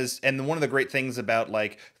 And one of the great things about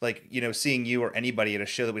seeing you or anybody at a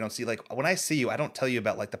show that we don't see, like when I see you, I don't tell you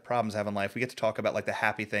about like the problems I have in life. We get to talk about like the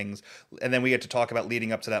happy things, and then we get to talk about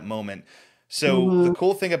leading up to that moment. So the Mm-hmm.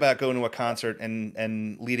 cool thing about going to a concert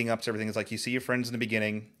and leading up to everything is like you see your friends in the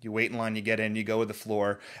beginning, you wait in line, you get in, you go with the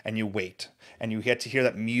floor, and you wait, and you get to hear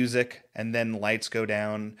that music, and then lights go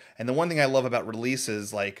down. And the one thing I love about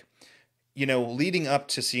releases, like leading up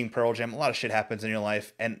to seeing Pearl Jam, a lot of shit happens in your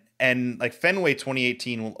life, and like Fenway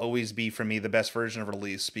 2018 will always be for me the best version of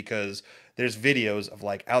Release, because there's videos of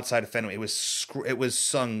like outside of Fenway, it was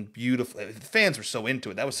sung beautifully. The fans were so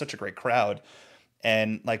into it. That was such a great crowd.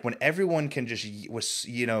 And like when everyone can just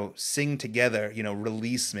sing together,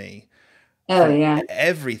 Release Me, Oh from yeah.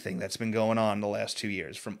 everything that's been going on the last 2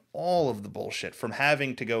 years, from all of the bullshit, from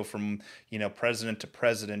having to go from president to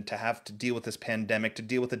president, to have to deal with this pandemic, to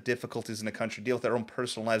deal with the difficulties in the country, deal with their own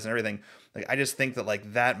personal lives and everything. Like I just think that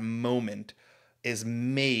like that moment is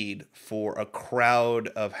made for a crowd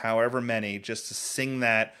of however many, just to sing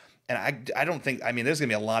that and I don't think, I mean, there's gonna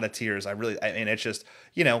be a lot of tears. I mean, it's just,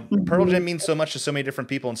 you know, Pearl Mhm. Jam means so much to so many different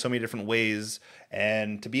people in so many different ways,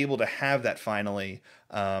 and to be able to have that finally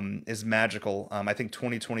is magical. I think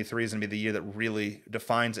 2023 is gonna be the year that really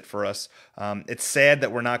defines it for us. It's sad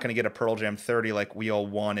that we're not gonna get a Pearl Jam 30 like we all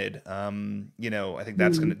wanted. You know, I think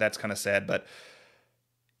Mhm. that's kind of sad, but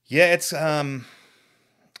yeah, it's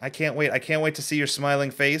I can't wait. I can't wait to see your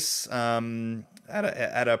smiling face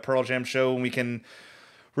at a Pearl Jam show when we can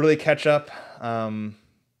really catch up. But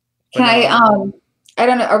Can no, I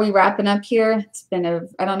don't know, are we wrapping up here? I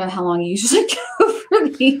don't know how long you usually go for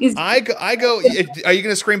these. I go. Are you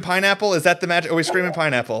gonna scream pineapple? Is that the magic? Are we screaming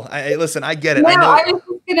pineapple? Listen. I get it. No, I know. I was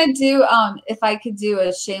just gonna do if I could do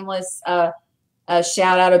a shameless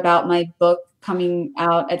shout out about my book coming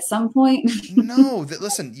out at some point. No,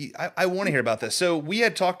 listen. I want to hear about this. So we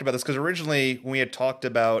had talked about this because originally when we had talked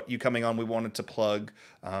about you coming on, we wanted to plug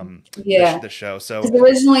Yeah. the show. So Because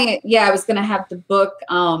originally, yeah, I was gonna have the book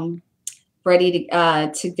ready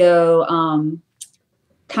to go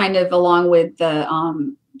kind of along with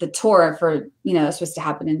the tour for, you know, it's supposed to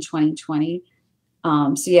happen in 2020.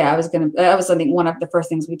 So yeah, that was I think one of the first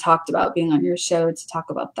things we talked about being on your show to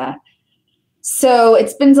talk about that. So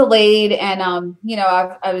it's been delayed, and you know,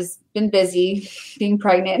 I was been busy being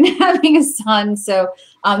pregnant and having a son. So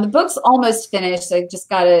the book's almost finished. I just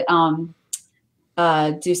got to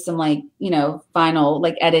do some, like, you know, final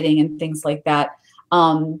like editing and things like that.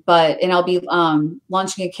 And I'll be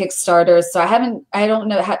launching a Kickstarter. So I don't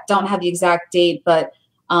know, don't have the exact date, but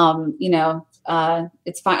you know,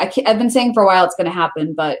 it's fine. I've been saying for a while it's going to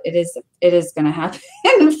happen, but it is going to happen.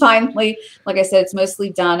 And finally, like I said, it's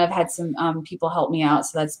mostly done. I've had some people help me out,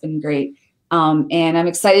 so that's been great. And I'm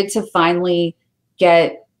excited to finally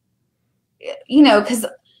get, you know, because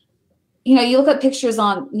you know, you look at pictures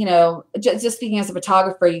on, you know, just speaking as a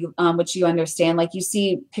photographer, which you understand, like you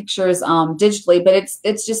see pictures digitally, but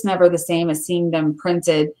it's just never the same as seeing them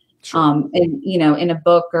printed, sure. you know, in a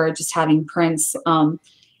book or just having prints.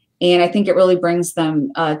 And I think it really brings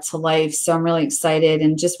them to life. So I'm really excited.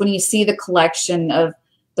 And just when you see the collection of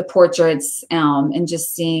the portraits and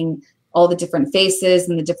just seeing all the different faces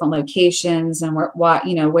and the different locations and why,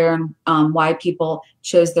 you know, where and why people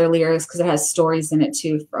chose their lyrics, because it has stories in it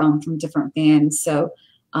too from different fans. So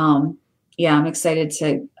yeah, I'm excited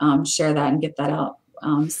to share that and get that out.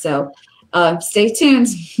 Stay tuned.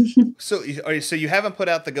 So you haven't put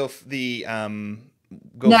out the No,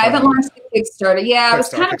 I haven't GoFundMe. launched the Kickstarter. Yeah, I was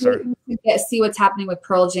kind of Kickstarter. waiting to see what's happening with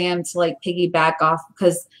Pearl Jam to like piggyback off,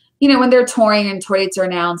 because you know when they're touring and tour dates are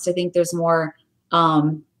announced, I think there's more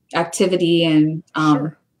activity, and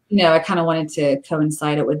Sure. you know, I kind of wanted to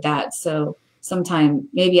coincide it with that. So sometime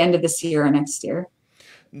maybe end of this year or next year.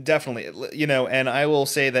 Definitely, you know, and I will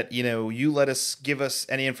say that, you know, you give us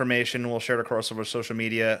any information, we'll share it across over social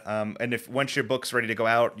media. And if once your book's ready to go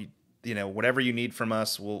out, you know, whatever you need from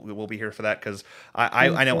us, we'll be here for that. Because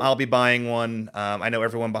I know I'll be buying one. I know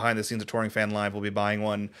everyone behind the scenes of Touring Fan Live will be buying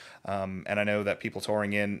one. And I know that people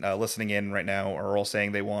listening in right now are all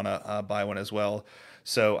saying they want to buy one as well.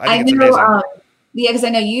 So I think I it's know, amazing. yeah, because I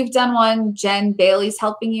know you've done one. Jen Bailey's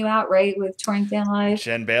helping you out, right, with Touring Fan Live,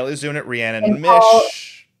 Jen Bailey's doing it. Rhiannon and Paul.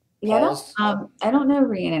 Mish, Yeah, Paul's. I don't know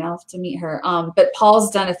Rhiannon. I'll have to meet her. But Paul's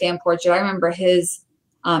done a fan portrait. I remember his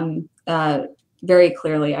very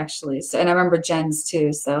clearly, actually. So, and I remember Jen's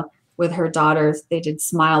too. So with her daughters, they did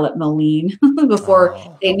Smile at Moline before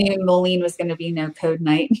Oh, they knew Moline was going to be No Code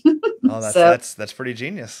Night. oh, So that's pretty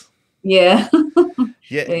genius. yeah,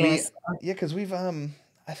 Yeah, yes. because we've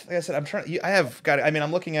like I said, I have got. I mean,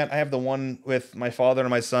 I have the one with my father and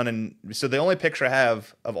my son, and so the only picture I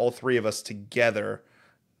have of all three of us together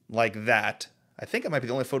like that, I think it might be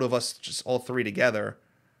the only photo of us just all three together,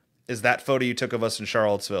 is that photo you took of us in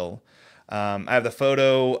Charlottesville. I have the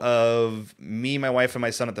photo of me, my wife, and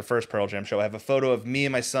my son at the first Pearl Jam show. I have a photo of me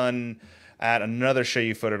and my son at another show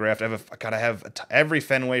you photographed. I have every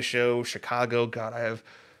Fenway show, Chicago. God, I have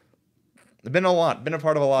been a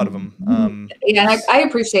part of a lot of them. Yeah, and I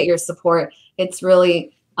appreciate your support. It's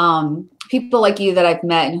really people like you that I've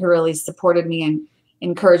met and who really supported me and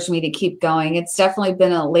encouraged me to keep going. It's definitely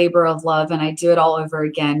been a labor of love, and I do it all over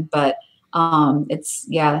again. But it's,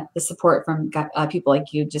 yeah, the support from people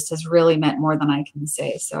like you just has really meant more than I can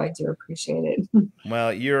say. So I do appreciate it. Well,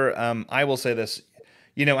 I will say this.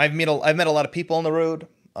 You know, I've met a lot of people on the road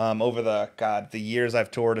over the years I've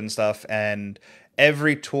toured and stuff, and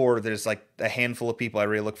every tour, there's like a handful of people I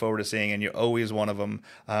really look forward to seeing, and you're always one of them.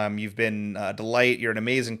 You've been a delight. You're an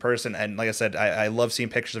amazing person, and like I said, I love seeing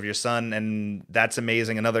pictures of your son, and that's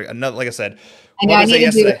amazing. Another, like I said, I know I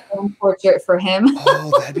need to do a film portrait for him.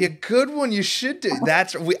 Oh, that'd be a good one. You should do.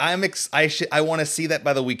 I want to see that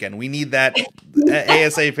by the weekend. We need that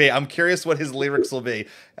ASAP. I'm curious what his lyrics will be.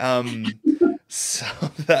 So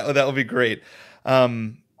that would be great.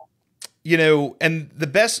 You know, and the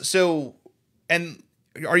best. So, and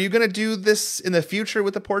are you going to do this in the future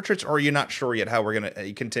with the portraits, or are you not sure yet how we're going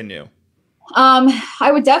to continue?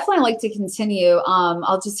 I would definitely like to continue.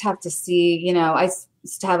 I'll just have to see, you know, I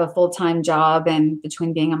used to have a full-time job and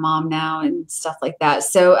between being a mom now and stuff like that.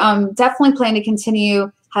 So definitely plan to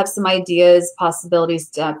continue, have some ideas,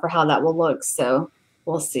 possibilities for how that will look. So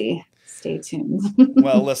we'll see. Stay tuned.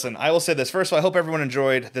 Well, listen, I will say this. First of all, I hope everyone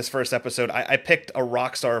enjoyed this first episode. I picked a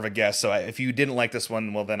rock star of a guest, so if you didn't like this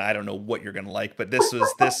one, well, then I don't know what you're going to like. But this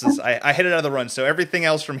is I hit it out of the run. So everything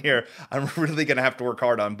else from here, I'm really going to have to work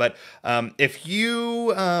hard on. But if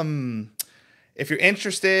you're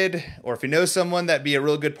interested, or if you know someone that'd be a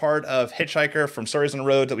real good part of Hitchhiker from Stories on the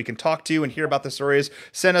Road that we can talk to and hear about the stories,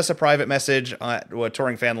 send us a private message at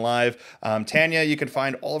Touring Fan Live. Tanya, you can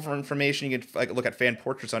find all of her information. You can look at fan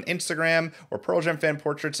portraits on Instagram, or Pearl Jam fan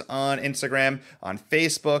portraits on Instagram, on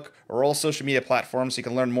Facebook, or all social media platforms. So you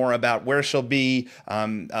can learn more about where she'll be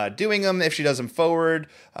doing them, if she does them forward,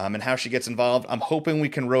 and how she gets involved. I'm hoping we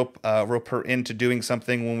can rope her into doing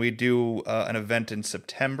something when we do an event in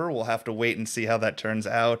September. We'll have to wait and see how that turns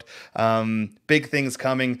out. Big things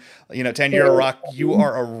coming. You know, Tanya, you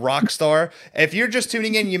are a rock star. If you're just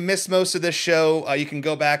tuning in, you missed most of this show, you can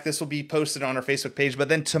go back. This will be posted on our Facebook page. But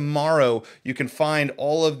then tomorrow, you can find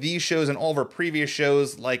all of these shows and all of our previous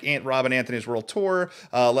shows, like Aunt Rob and Anthony's World Tour,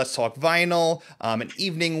 Let's Talk Vinyl, An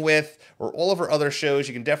Evening With, or all of our other shows.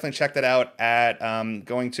 You can definitely check that out at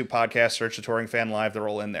going to podcast, search the Touring Fan Live. They're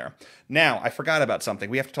all in there. Now, I forgot about something.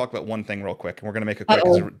 We have to talk about one thing real quick, and we're going to make it quick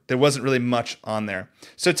because there wasn't really much on there.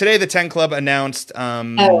 So today, the 10 Club announced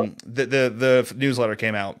the newsletter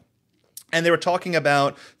came out, and they were talking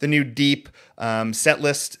about the new Deep set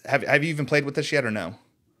list. Have you even played with this yet, or no?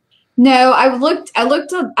 No, I looked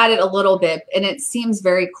at it a little bit, and it seems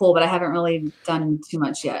very cool, but I haven't really done too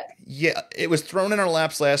much yet. Yeah, it was thrown in our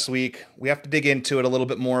laps last week. We have to dig into it a little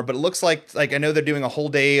bit more, but it looks like I know they're doing a whole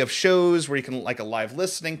day of shows where you can, like, a live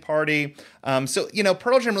listening party. So, you know,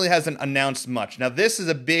 Pearl Jam really hasn't announced much. Now, this is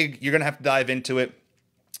you're going to have to dive into it.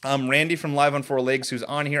 Randy from Live on Four Legs, who's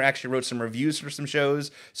on here, actually wrote some reviews for some shows.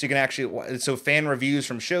 So you can fan reviews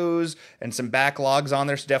from shows and some backlogs on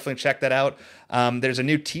there. So definitely check that out. There's a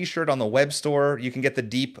new t-shirt on the web store. You can get the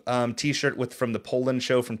Deep t-shirt from the Poland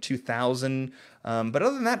show from 2000. But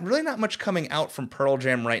other than that, really not much coming out from Pearl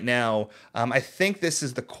Jam right now. I think this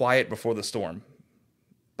is the quiet before the storm.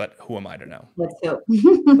 But who am I to know? Let's hope.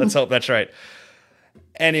 Let's hope that's right.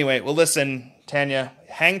 Anyway, well, listen, Tanya,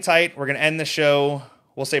 hang tight. We're going to end the show.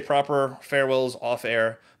 We'll say proper farewells off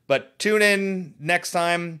air, but tune in next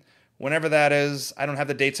time, whenever that is. I don't have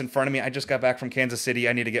the dates in front of me. I just got back from Kansas City.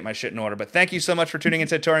 I need to get my shit in order. But thank you so much for tuning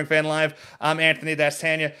into Touring Fan Live. I'm Anthony. That's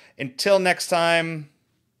Tanya. Until next time,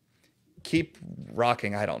 keep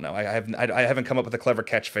rocking. I don't know. I haven't come up with a clever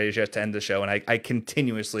catchphrase yet to end the show, and I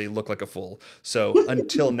continuously look like a fool. So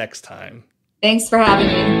until next time. Thanks for having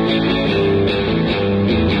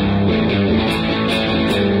me.